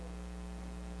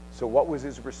 So what was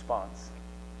his response?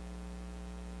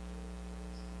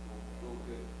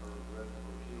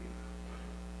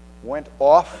 Went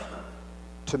off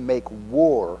to make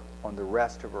war on the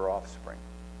rest of her offspring.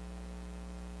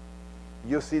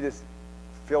 You'll see this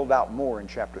filled out more in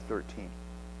chapter 13.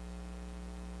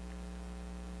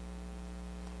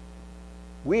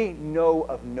 We know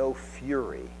of no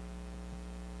fury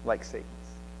like Satan's.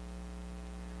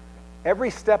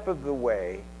 Every step of the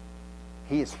way,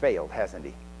 he has failed, hasn't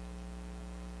he?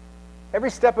 Every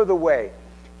step of the way.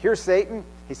 Here's Satan.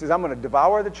 He says, I'm going to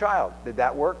devour the child. Did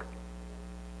that work?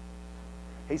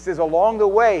 He says, along the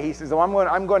way, he says, I'm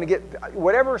going to get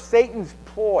whatever Satan's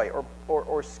ploy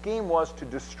or scheme was to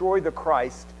destroy the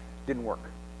Christ didn't work.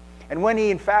 And when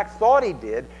he in fact thought he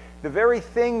did, the very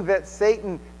thing that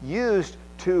Satan used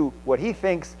to what he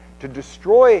thinks to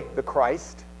destroy the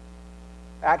Christ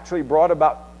actually brought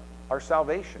about our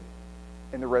salvation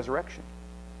in the resurrection.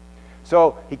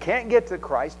 So he can't get to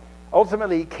Christ.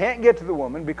 Ultimately, he can't get to the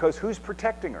woman because who's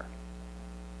protecting her?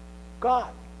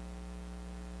 God.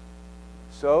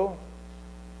 So,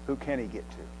 who can he get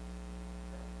to?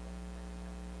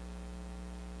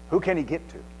 Who can he get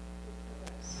to?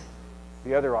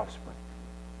 the other offspring.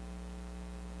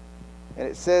 And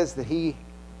it says that he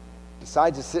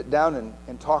decides to sit down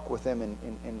and talk with them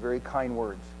in very kind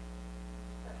words.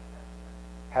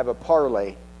 Have a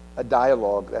parley, a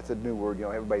dialogue. That's a new word.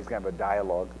 Everybody's going to have a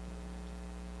dialogue.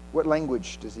 What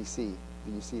language does he see?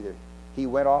 Do you see there? He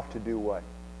went off to do what?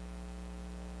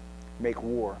 Make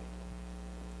war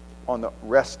on the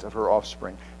rest of her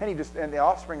offspring. And the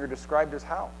offspring are described as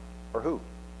how? Or who?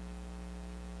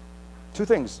 Two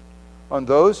things. On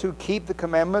those who keep the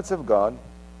commandments of God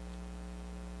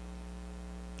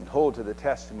and hold to the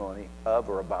testimony of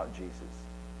or about Jesus.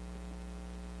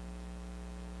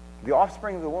 The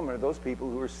offspring of the woman are those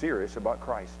people who are serious about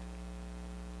Christ.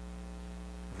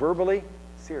 Verbally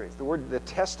serious. The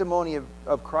testimony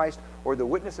of Christ or the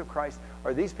witness of Christ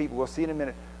are these people, we'll see in a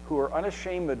minute, who are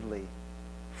unashamedly,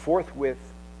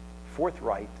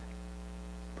 forthright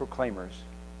proclaimers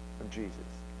of Jesus.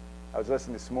 I was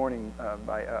listening this morning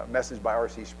by a message by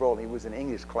R.C. Sproul. He was in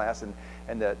English class,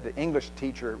 and the English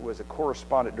teacher was a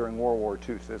correspondent during World War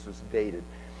II, so this was dated.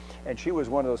 And she was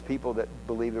one of those people that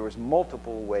believed there was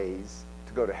multiple ways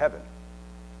to go to heaven.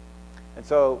 And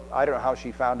so I don't know how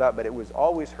she found out, but it was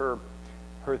always her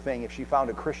thing. If she found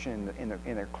a Christian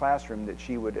in her classroom, that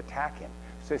she would attack him.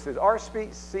 So he says,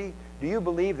 R.C., do you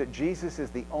believe that Jesus is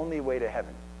the only way to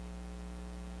heaven?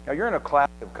 Now you're in a class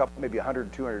of maybe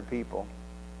 100, 200 people.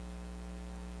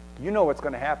 You know what's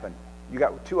going to happen. You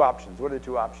got two options. What are the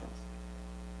two options?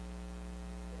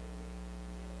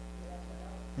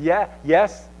 Yeah,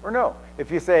 yes, or no. If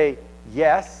you say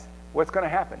yes, what's going to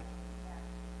happen?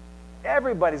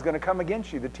 Everybody's going to come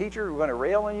against you. The teacher is going to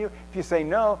rail on you. If you say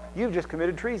no, you've just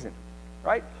committed treason,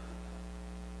 right?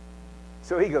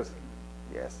 So he goes,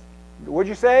 yes. What'd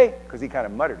you say? Because he kind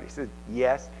of muttered. He said,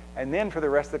 yes. And then for the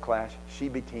rest of the class, she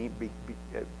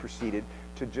proceeded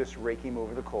to just rake him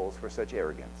over the coals for such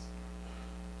arrogance.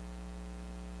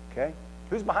 Okay?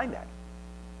 Who's behind that?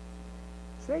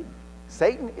 Satan.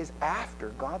 Satan is after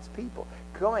God's people,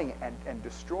 going and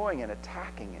destroying and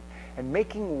attacking it and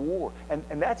making war. And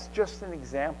that's just an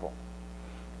example.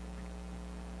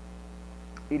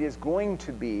 It is going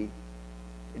to be,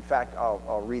 in fact,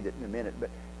 I'll read it in a minute, but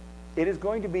it is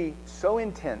going to be so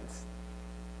intense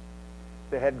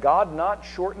that had God not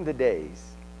shortened the days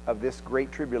of this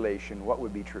great tribulation, what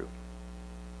would be true?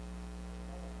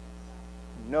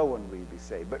 No one would be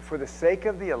saved. But for the sake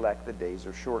of the elect, the days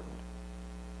are shortened.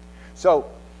 So,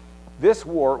 this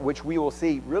war, which we will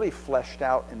see really fleshed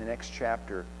out in the next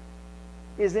chapter,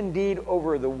 is indeed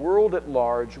over the world at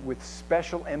large with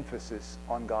special emphasis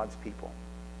on God's people.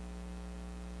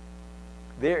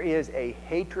 There is a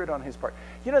hatred on his part.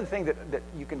 You know the thing that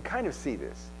you can kind of see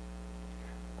this?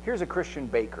 Here's a Christian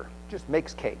baker, just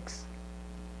makes cakes.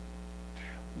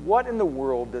 What in the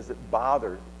world does it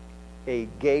bother a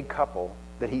gay couple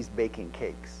that he's baking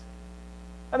cakes?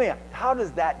 I mean, how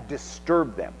does that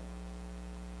disturb them?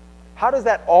 How does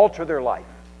that alter their life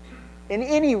in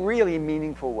any really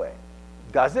meaningful way?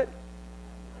 Does it?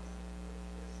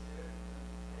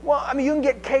 Well, I mean, you can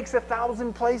get cakes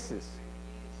 1,000 places.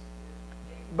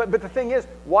 But the thing is,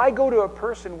 why go to a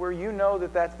person where you know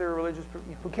that that's their religious...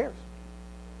 Who cares?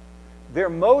 They're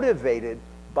motivated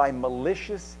by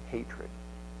malicious hatred.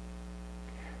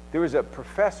 There was a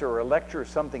professor or a lecturer or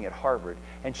something at Harvard,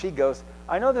 and she goes,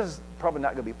 I know this is probably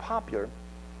not going to be popular,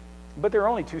 but there are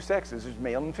only two sexes, there's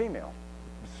male and female.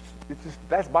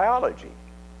 That's biology.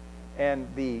 And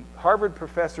the Harvard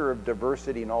professor of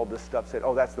diversity and all this stuff said,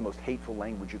 oh, that's the most hateful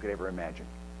language you could ever imagine.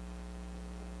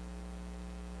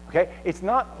 Okay? It's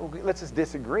not, let's just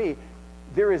disagree.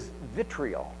 There is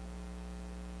vitriol.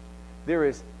 There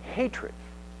is hatred.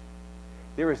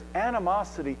 There is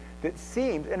animosity that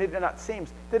seems, and it not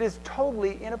seems, that is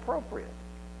totally inappropriate.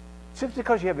 Just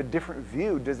because you have a different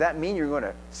view, does that mean you're going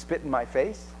to spit in my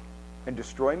face and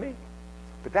destroy me?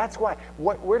 But that's why.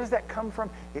 Where does that come from?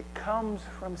 It comes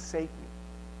from Satan.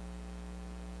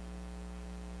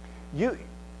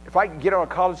 If I get on a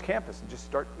college campus and just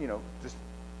start, just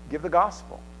give the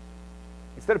gospel,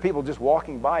 instead of people just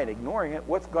walking by and ignoring it,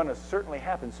 what's going to certainly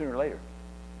happen sooner or later?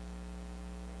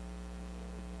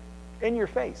 In your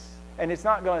face. And it's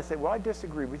not going to say, well, I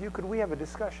disagree with you. Could we have a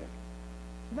discussion?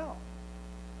 No.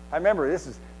 I remember this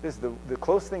is the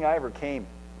closest thing I ever came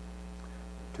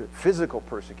to physical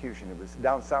persecution. It was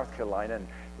down South Carolina, and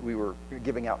we were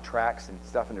giving out tracts and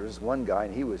stuff, and there was this one guy,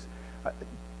 and he was, I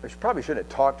probably shouldn't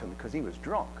have talked to him because he was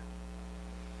drunk.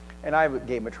 And I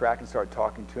gave him a tract and started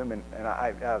talking to him, and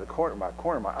I, out of the corner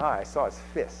of my eye, I saw his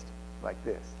fist like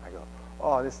this. I go,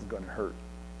 oh, this is going to hurt.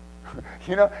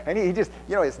 And he just,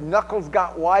 his knuckles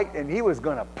got white, and he was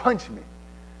going to punch me.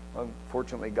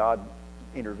 Unfortunately, God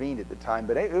intervened at the time,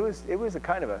 but it was a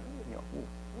kind of a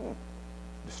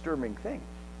disturbing thing.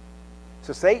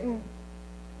 So Satan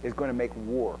is going to make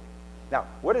war. Now,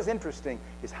 what is interesting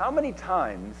is how many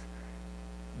times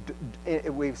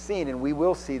we've seen, and we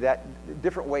will see that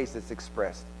different ways it's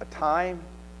expressed. A time,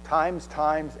 times,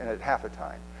 and a half a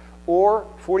time. Or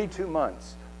 42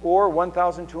 months. Or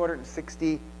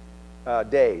 1,260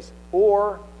 days.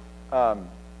 Or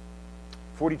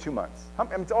 42 months. I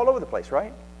mean, it's all over the place,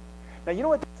 right? Now, you know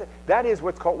what? That is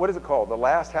what's called, what is it called? The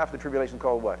last half of the tribulation is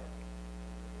called what?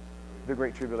 The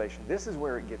Great Tribulation. This is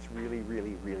where it gets really,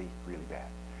 really, really, really bad.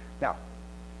 Now,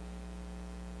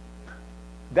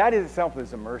 that in itself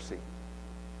is a mercy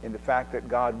in the fact that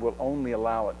God will only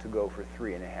allow it to go for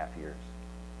 3.5 years.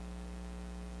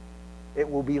 It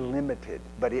will be limited,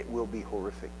 but it will be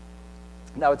horrific.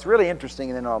 Now, it's really interesting,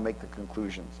 and then I'll make the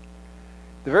conclusions.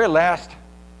 The very last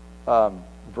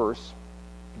verse,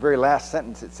 the very last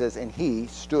sentence, it says, and he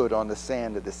stood on the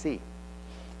sand of the sea.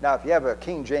 Now, if you have a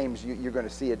King James, you're going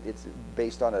to see it's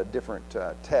based on a different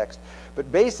text.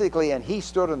 But basically, and he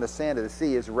stood on the sand of the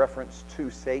sea is reference to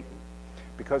Satan.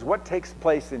 Because what takes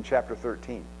place in chapter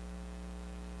 13?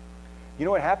 You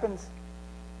know what happens?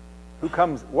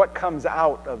 What comes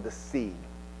out of the sea?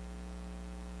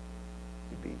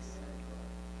 The beast.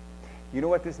 You know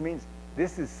what this means?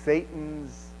 This is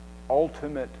Satan's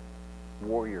ultimate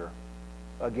warrior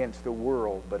against the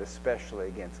world, but especially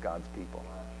against God's people.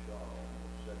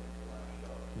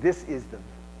 This is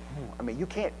you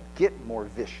can't get more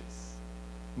vicious,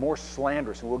 more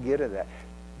slanderous, and we'll get into that.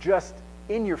 Just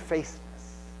in your faceness.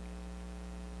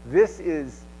 This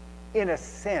is, in a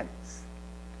sense,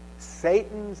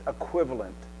 Satan's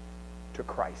equivalent to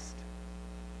Christ.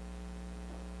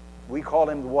 We call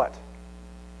him what?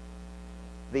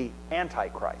 The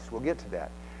Antichrist. We'll get to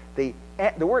that.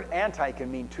 The word anti can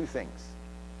mean two things.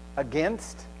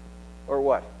 Against, or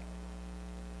what?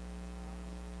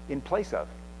 In place of.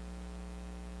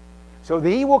 So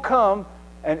he will come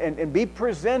and be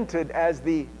presented as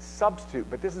the substitute.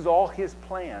 But this is all his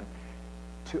plan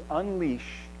to unleash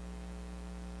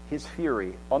his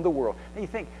fury on the world. And you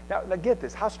think, now get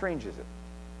this, how strange is it?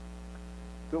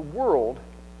 The world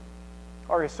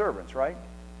are his servants, right?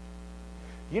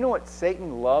 You know what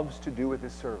Satan loves to do with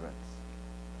his servants?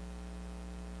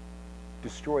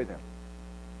 Destroy them.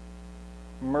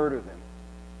 Murder them.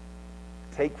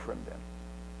 Take from them.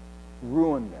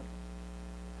 Ruin them.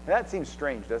 And that seems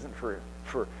strange, doesn't it?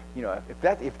 For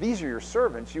if these are your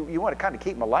servants, you want to kind of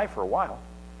keep them alive for a while.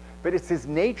 But it's his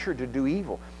nature to do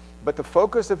evil. But the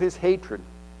focus of his hatred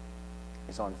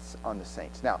is on the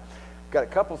saints. Now, I've got a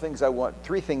couple things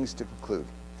three things to conclude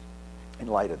in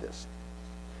light of this.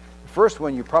 The first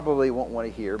one you probably won't want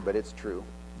to hear, but it's true.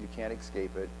 You can't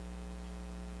escape it.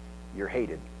 You're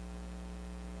hated.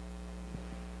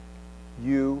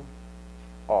 You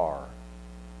are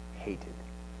hated.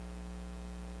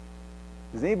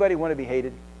 Does anybody want to be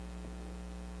hated?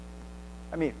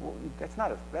 I mean, that's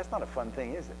not a fun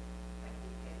thing, is it?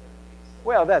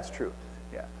 Well, that's true.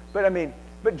 Yeah.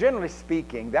 But generally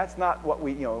speaking, that's not what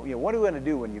what do you want to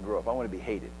do when you grow up? I want to be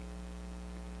hated.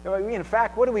 In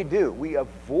fact, what do? We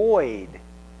avoid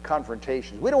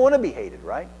confrontations. We don't want to be hated,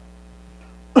 right?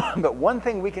 But one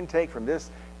thing we can take from this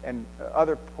and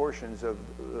other portions of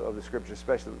the Scripture,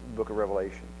 especially the book of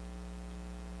Revelation,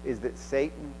 is that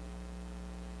Satan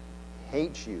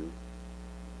hates you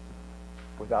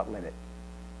without limit.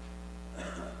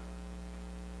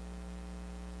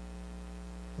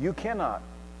 You cannot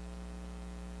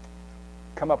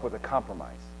come up with a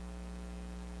compromise.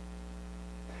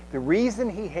 The reason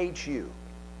he hates you,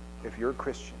 if you're a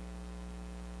Christian,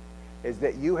 is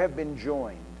that you have been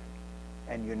joined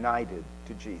and united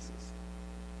to Jesus,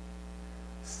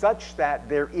 such that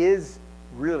there is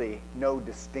really no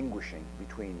distinguishing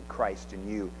between Christ and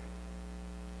you,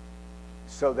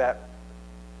 so that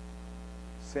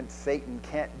since Satan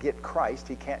can't get Christ,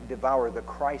 he can't devour the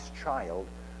Christ child,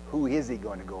 who is he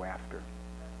going to go after?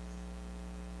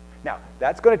 Now,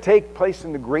 that's going to take place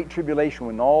in the Great Tribulation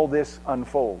when all this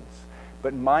unfolds.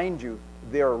 But mind you,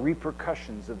 there are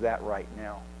repercussions of that right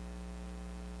now.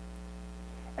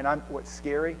 And what's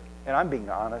scary, and I'm being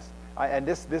honest, and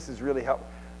this is really helpful.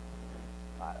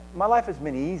 My life has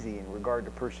been easy in regard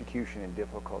to persecution and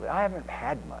difficulty. I haven't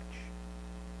had much.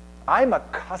 I'm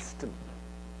accustomed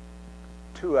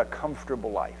to a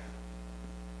comfortable life.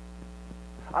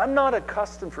 I'm not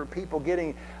accustomed for people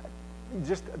getting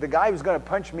just the guy who's going to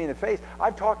punch me in the face.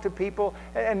 I've talked to people,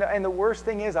 and the worst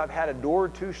thing is I've had a door or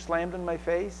two slammed in my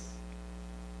face.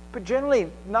 But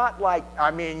generally not like,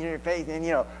 I mean, in your face,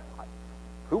 and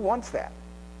who wants that?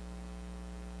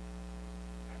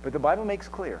 But the Bible makes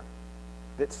clear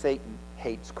that Satan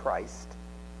hates Christ.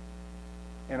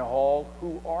 and all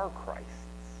who are Christ's.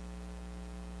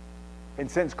 And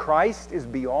since Christ is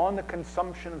beyond the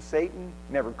consumption of Satan,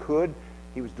 never could,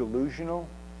 he was delusional,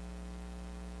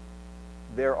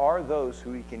 there are those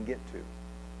who he can get to.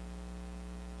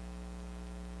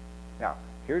 Now,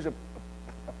 here's a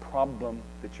problem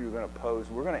that you're going to pose.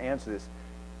 We're going to answer this.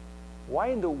 Why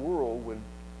in the world would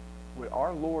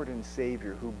our Lord and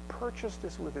Savior, who purchased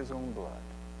us with his own blood,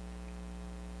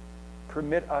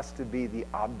 permit us to be the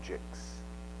objects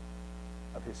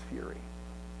of his fury,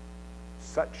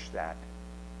 such that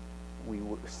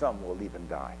some will even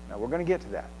die? Now, we're going to get to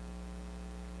that.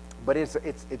 But it's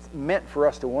meant for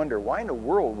us to wonder, why in the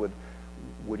world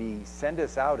would he send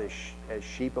us out as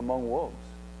sheep among wolves?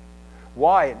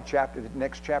 Why, in the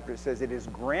next chapter, it says it was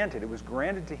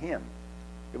granted to him.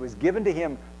 It was given to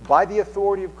him by the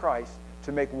authority of Christ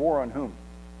to make war on whom?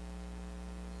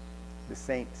 The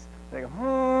saints. They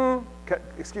go,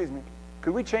 excuse me,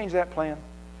 could we change that plan?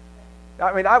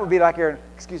 I mean, I would be like Aaron,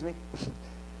 excuse me,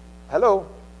 hello,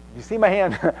 you see my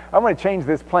hand? I'm going to change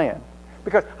this plan.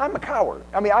 Because I'm a coward.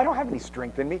 I mean, I don't have any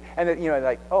strength in me. And,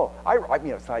 like,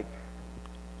 it's like,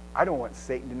 I don't want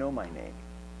Satan to know my name.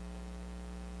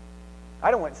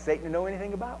 I don't want Satan to know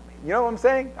anything about me. You know what I'm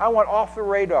saying? I want off the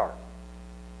radar.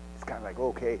 It's kind of like,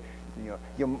 okay,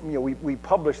 we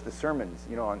publish the sermons,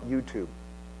 on YouTube.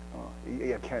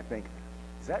 You kind of think,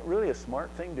 is that really a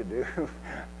smart thing to do?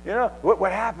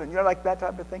 What happened? Like that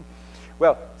type of thing.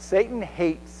 Well, Satan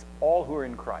hates all who are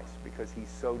in Christ because he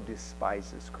so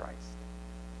despises Christ.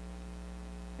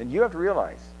 And you have to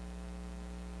realize,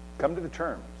 come to the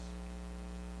terms,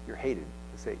 you're hated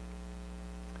by Satan.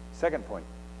 Second point,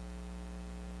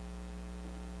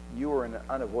 you are in an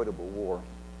unavoidable war.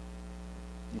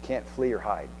 You can't flee or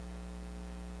hide.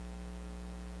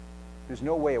 There's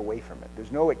no way away from it.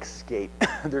 There's no escape.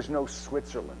 There's no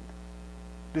Switzerland.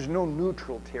 There's no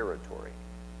neutral territory.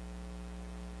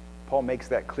 Paul makes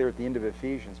that clear at the end of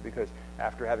Ephesians, because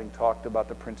after having talked about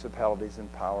the principalities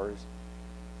and powers,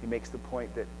 he makes the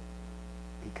point that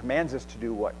he commands us to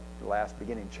do what?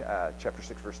 Beginning chapter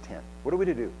 6, verse 10. What are we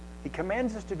to do? He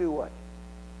commands us to do what?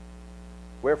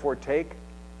 Wherefore take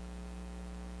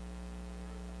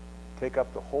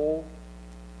up the whole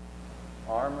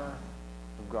armor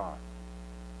of God.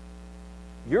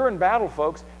 You're in battle,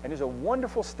 folks, and there's a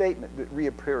wonderful statement that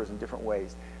reappears in different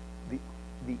ways.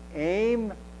 The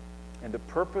aim and the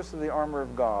purpose of the armor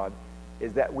of God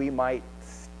is that we might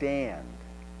stand.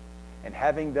 And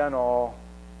having done all,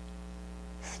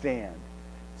 stand.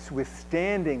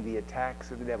 Withstanding the attacks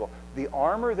of the devil. The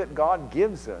armor that God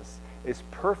gives us is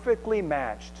perfectly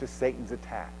matched to Satan's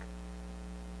attack.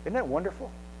 Isn't that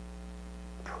wonderful?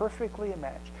 Perfectly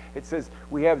matched. It says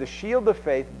we have the shield of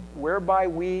faith whereby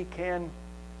we can...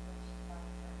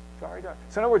 Sorry, God.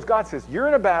 So in other words, God says, you're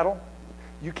in a battle.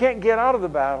 You can't get out of the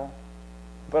battle,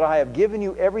 but I have given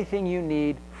you everything you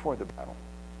need for the battle.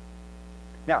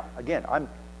 Now, again,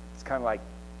 it's kind of like,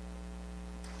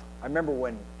 I remember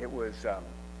when it was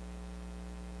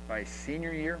my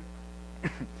senior year,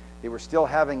 they were still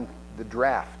having the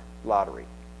draft lottery.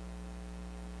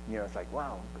 It's like,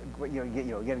 wow, you're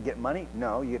going to get money?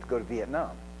 No, you have to go to Vietnam.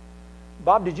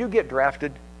 Bob, did you get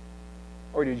drafted,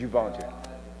 or did you volunteer?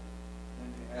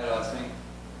 You had, I think,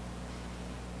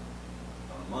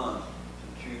 a month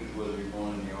to choose whether you're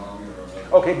going in the army or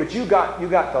another. Okay, but you got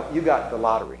the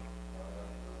lottery.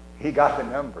 He got the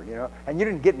number, and you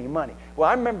didn't get any money. Well,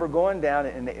 I remember going down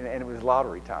and it was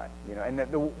lottery time, and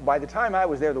by the time I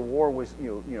was there, the war was,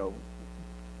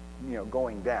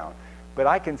 going down. But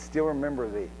I can still remember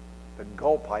the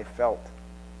gulp I felt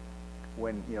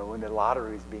when the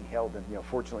lottery was being held, and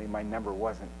fortunately my number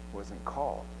wasn't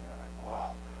called.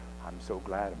 Oh, I'm so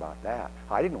glad about that.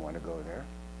 I didn't want to go there.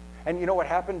 And you know what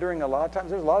happened during a lot of times?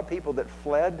 There's a lot of people that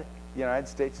fled the United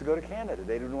States to go to Canada.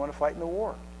 They didn't want to fight in the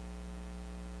war.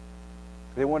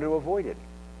 They wanted to avoid it.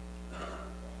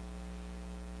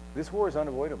 This war is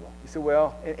unavoidable. You say,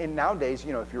 well, and nowadays,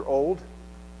 if you're old,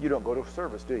 you don't go to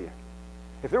service, do you?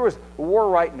 If there was a war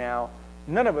right now,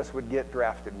 none of us would get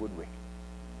drafted, would we?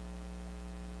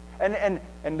 And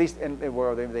at least,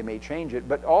 well, they may change it,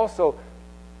 but also,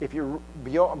 if you're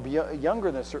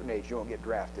younger than a certain age, you won't get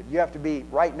drafted. You have to be,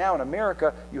 right now in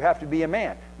America, you have to be a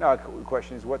man. Now, the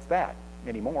question is, what's that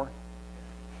anymore?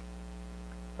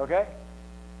 Okay?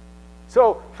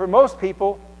 So, for most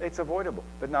people, it's avoidable,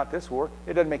 but not this war.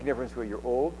 It doesn't make a difference whether you're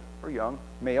old or young,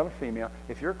 male or female.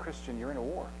 If you're a Christian, you're in a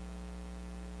war.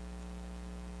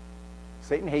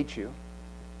 Satan hates you,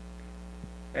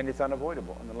 and it's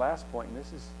unavoidable. And the last point, and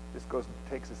this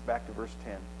takes us back to verse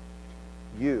 10.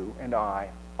 You and I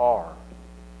are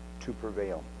to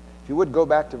prevail. If you would go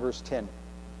back to verse 10.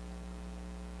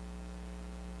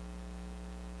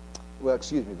 well,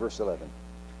 excuse me, verse 11.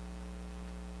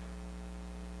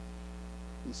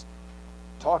 He's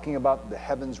talking about the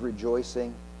heavens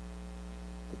rejoicing,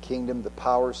 the kingdom, the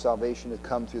power, salvation has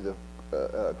come through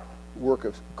the work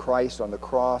of Christ on the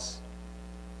cross,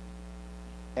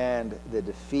 and the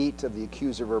defeat of the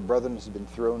accuser of our brethren has been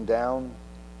thrown down.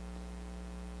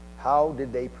 How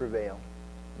did they prevail?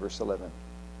 Verse 11.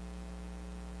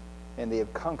 And they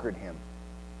have conquered him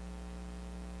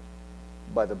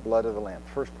by the blood of the Lamb.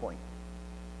 First point.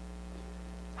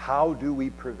 How do we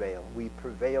prevail? We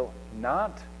prevail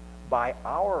not by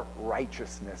our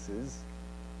righteousnesses,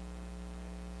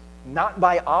 not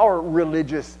by our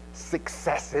religious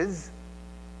successes.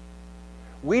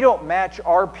 We don't match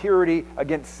our purity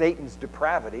against Satan's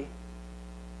depravity.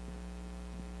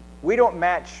 We don't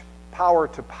match power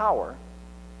to power.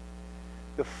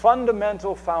 The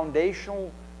fundamental,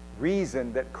 foundational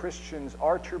reason that Christians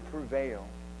are to prevail,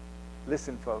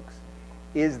 listen folks,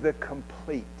 is the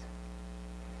complete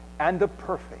and the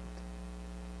perfect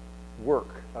work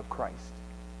of Christ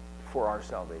for our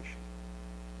salvation.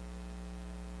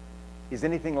 Is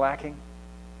anything lacking?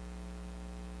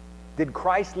 Did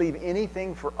Christ leave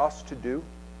anything for us to do?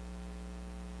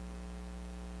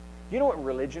 You know what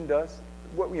religion does?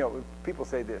 People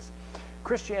say this.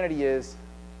 Christianity is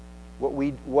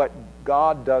what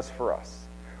God does for us.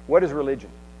 What is religion?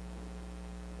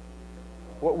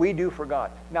 What we do for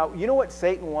God. Now, you know what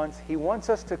Satan wants? He wants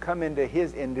us to come into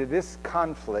this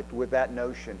conflict with that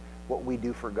notion, what we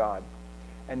do for God.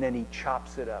 And then he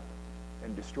chops it up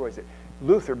and destroys it.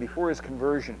 Luther, before his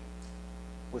conversion,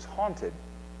 was haunted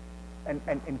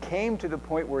and came to the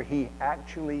point where he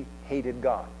actually hated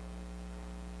God.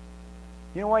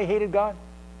 You know why he hated God?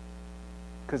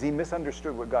 Because he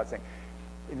misunderstood what God's saying.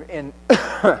 And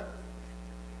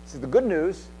so the good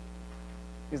news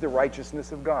is the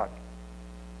righteousness of God.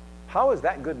 How is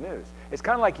that good news? It's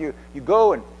kind of like you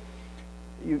go and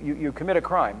you commit a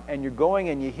crime, and you're going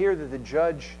and you hear that the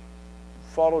judge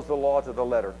follows the law to the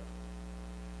letter,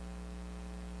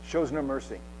 shows no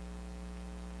mercy.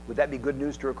 Would that be good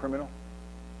news to a criminal?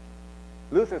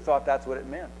 Luther thought that's what it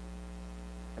meant,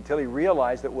 until he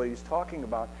realized that what he's talking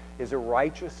about is a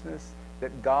righteousness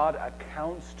that God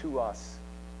accounts to us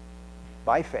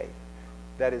by faith.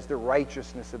 That is the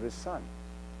righteousness of his Son,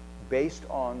 based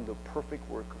on the perfect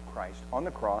work of Christ on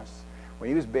the cross, when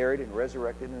he was buried and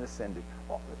resurrected and ascended.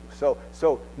 So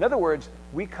in other words,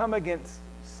 we come against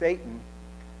Satan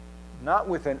not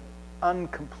with an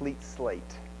incomplete slate,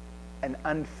 an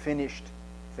unfinished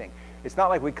thing. It's not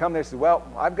like we come there and say, well,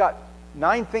 I've got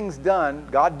 9 things done.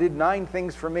 God did 9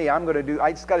 things for me.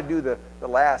 I just got to do the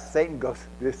last. Satan goes,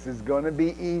 this is going to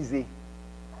be easy.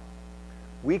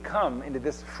 We come into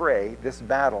this fray, this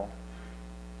battle,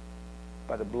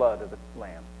 by the blood of the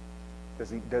Lamb.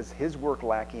 Does his work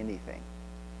lack anything?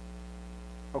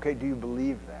 Okay, do you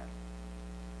believe that?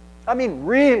 I mean,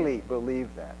 really believe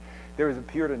that. There was a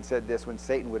Puritan said this when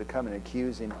Satan would have come and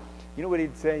accuse him. You know what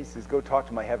he'd say? He says, go talk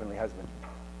to my heavenly husband.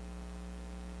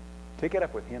 Take it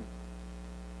up with him.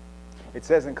 It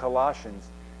says in Colossians,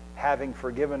 having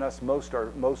forgiven us most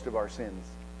of our sins.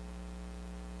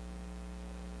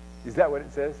 Is that what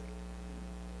it says?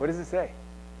 What does it say?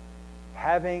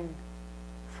 Having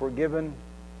forgiven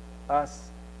us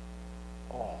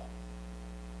all.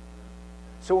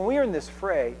 So when we are in this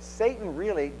fray, Satan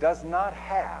really does not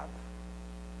have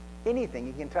anything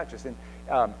he can touch us. In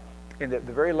the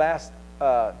very last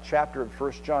chapter of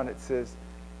 1 John, it says,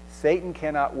 Satan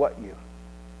cannot what you?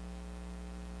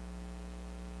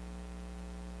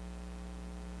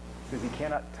 It says he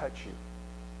cannot touch you.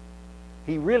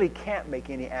 He really can't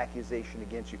make any accusation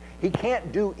against you. He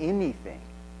can't do anything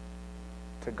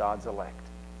to God's elect.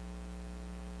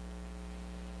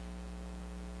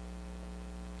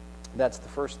 That's the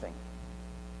first thing.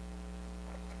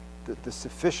 The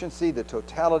sufficiency, the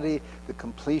totality, the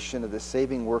completion of the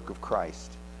saving work of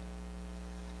Christ.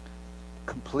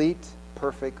 Complete,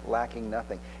 perfect, lacking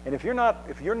nothing. And if you're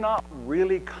not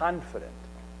really confident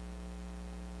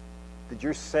that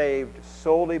you're saved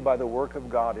solely by the work of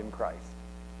God in Christ,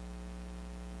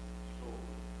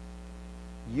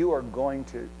 you're going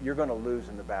to lose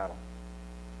in the battle.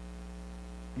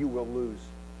 You will lose.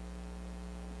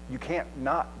 You can't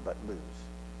not but lose.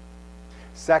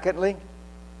 Secondly,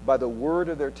 by the word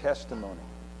of their testimony.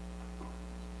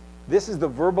 This is the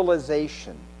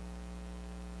verbalization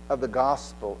of the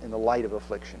gospel in the light of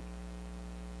affliction.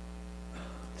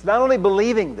 It's not only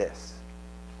believing this,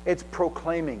 it's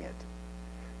proclaiming it.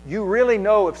 You really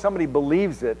know if somebody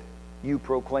believes it, you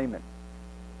proclaim it.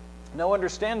 Now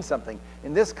understand something.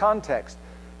 In this context,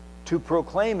 to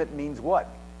proclaim it means what?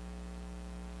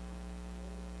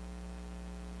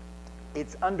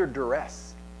 It's under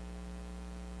duress.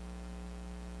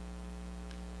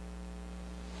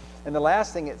 And the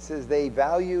last thing it says, they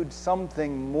valued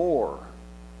something more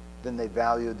than they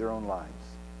valued their own lives.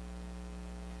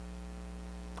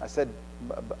 I said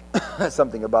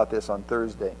something about this on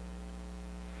Thursday.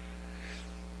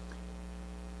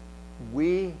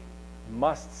 We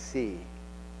must see,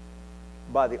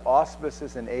 by the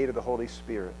auspices and aid of the Holy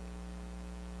Spirit,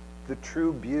 the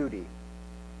true beauty,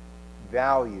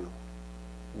 value,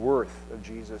 worth of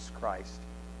Jesus Christ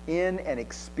in an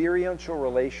experiential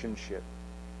relationship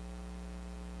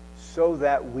so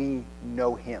that we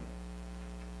know Him.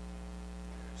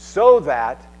 So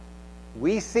that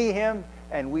we see Him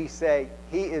and we say,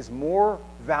 He is more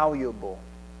valuable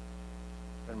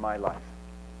than my life.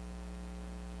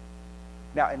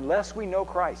 Now, unless we know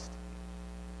Christ,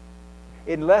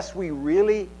 unless we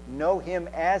really know Him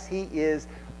as He is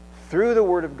through the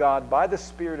Word of God, by the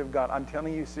Spirit of God, I'm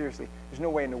telling you seriously, there's no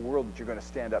way in the world that you're going to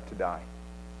stand up to die.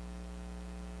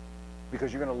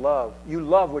 Because you're going to love, you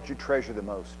love what you treasure the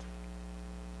most.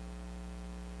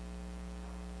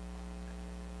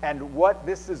 And what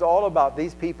this is all about,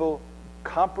 these people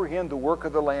comprehend the work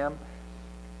of the Lamb.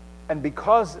 And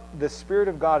because the Spirit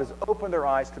of God has opened their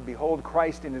eyes to behold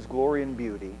Christ in His glory and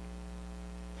beauty,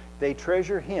 they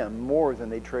treasure Him more than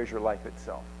they treasure life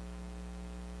itself.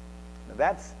 Now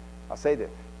that's, I'll say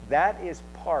this, that is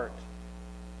part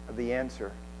of the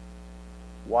answer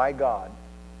why God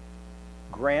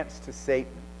grants to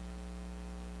Satan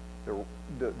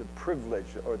the privilege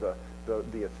or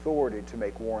the authority to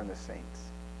make war on the saints.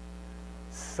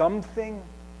 Something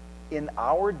in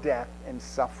our death and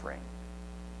suffering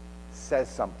says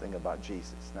something about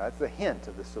Jesus. Now, that's the hint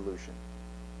of the solution.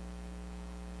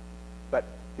 But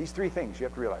these three things you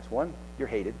have to realize. One, you're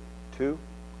hated. Two,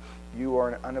 you are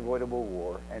in an unavoidable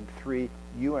war. And three,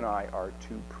 you and I are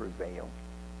to prevail.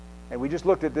 And we just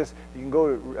looked at this. You can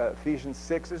go to Ephesians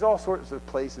 6. There's all sorts of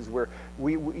places where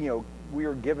we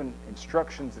are given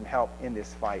instructions and help in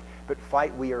this fight. But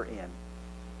fight we are in.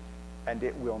 And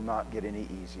it will not get any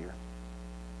easier.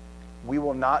 We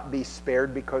will not be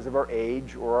spared because of our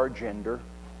age or our gender.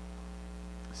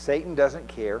 Satan doesn't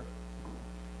care.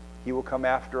 He will come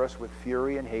after us with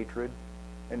fury and hatred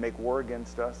and make war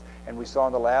against us. And we saw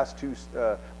in the last two,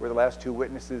 where the last two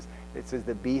witnesses, it says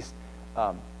the beast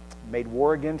made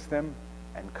war against them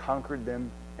and conquered them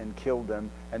and killed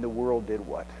them. And the world did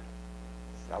what?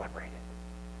 Celebrated.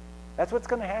 That's what's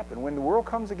going to happen. When the world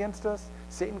comes against us,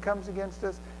 Satan comes against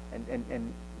us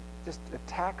and just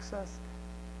attacks us,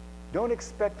 don't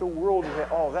expect the world to say,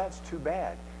 oh, that's too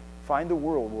bad. Find the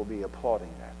world will be applauding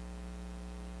that.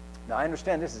 Now, I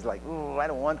understand this is like, oh, I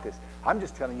don't want this. I'm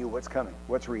just telling you what's coming,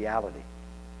 what's reality.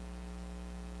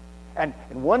 And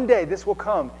one day this will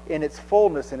come in its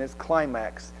fullness and its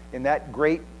climax in that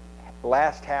great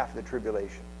last half of the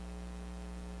tribulation.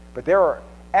 But there are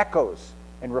echoes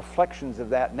and reflections of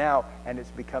that now, and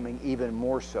it's becoming even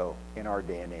more so in our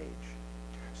day and age.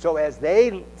 So as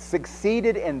they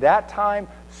succeeded in that time,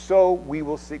 so we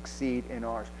will succeed in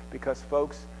ours. Because,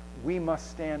 folks, we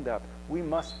must stand up. We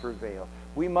must prevail.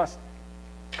 We must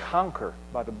conquer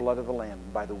by the blood of the Lamb,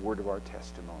 by the word of our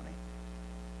testimony,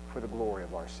 for the glory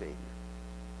of our Savior.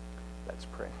 Let's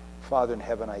pray. Father in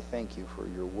heaven, I thank you for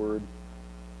your word.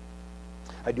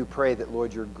 I do pray that,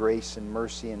 Lord, your grace and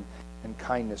mercy and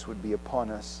kindness would be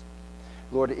upon us.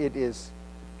 Lord, it's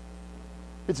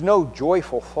no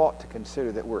joyful thought to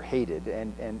consider that we're hated,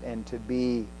 and to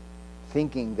be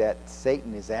thinking that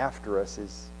Satan is after us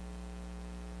is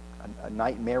a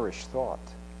nightmarish thought.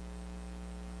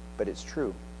 But it's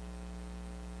true.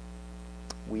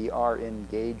 We are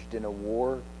engaged in a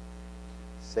war.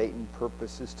 Satan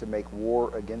purposes to make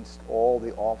war against all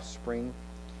the offspring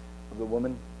of the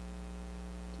woman.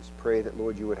 Just pray that,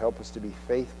 Lord, you would help us to be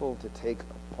faithful, to take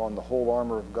upon the whole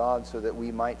armor of God so that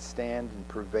we might stand and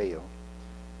prevail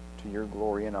to your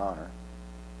glory and honor.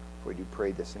 For we do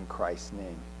pray this in Christ's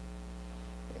name.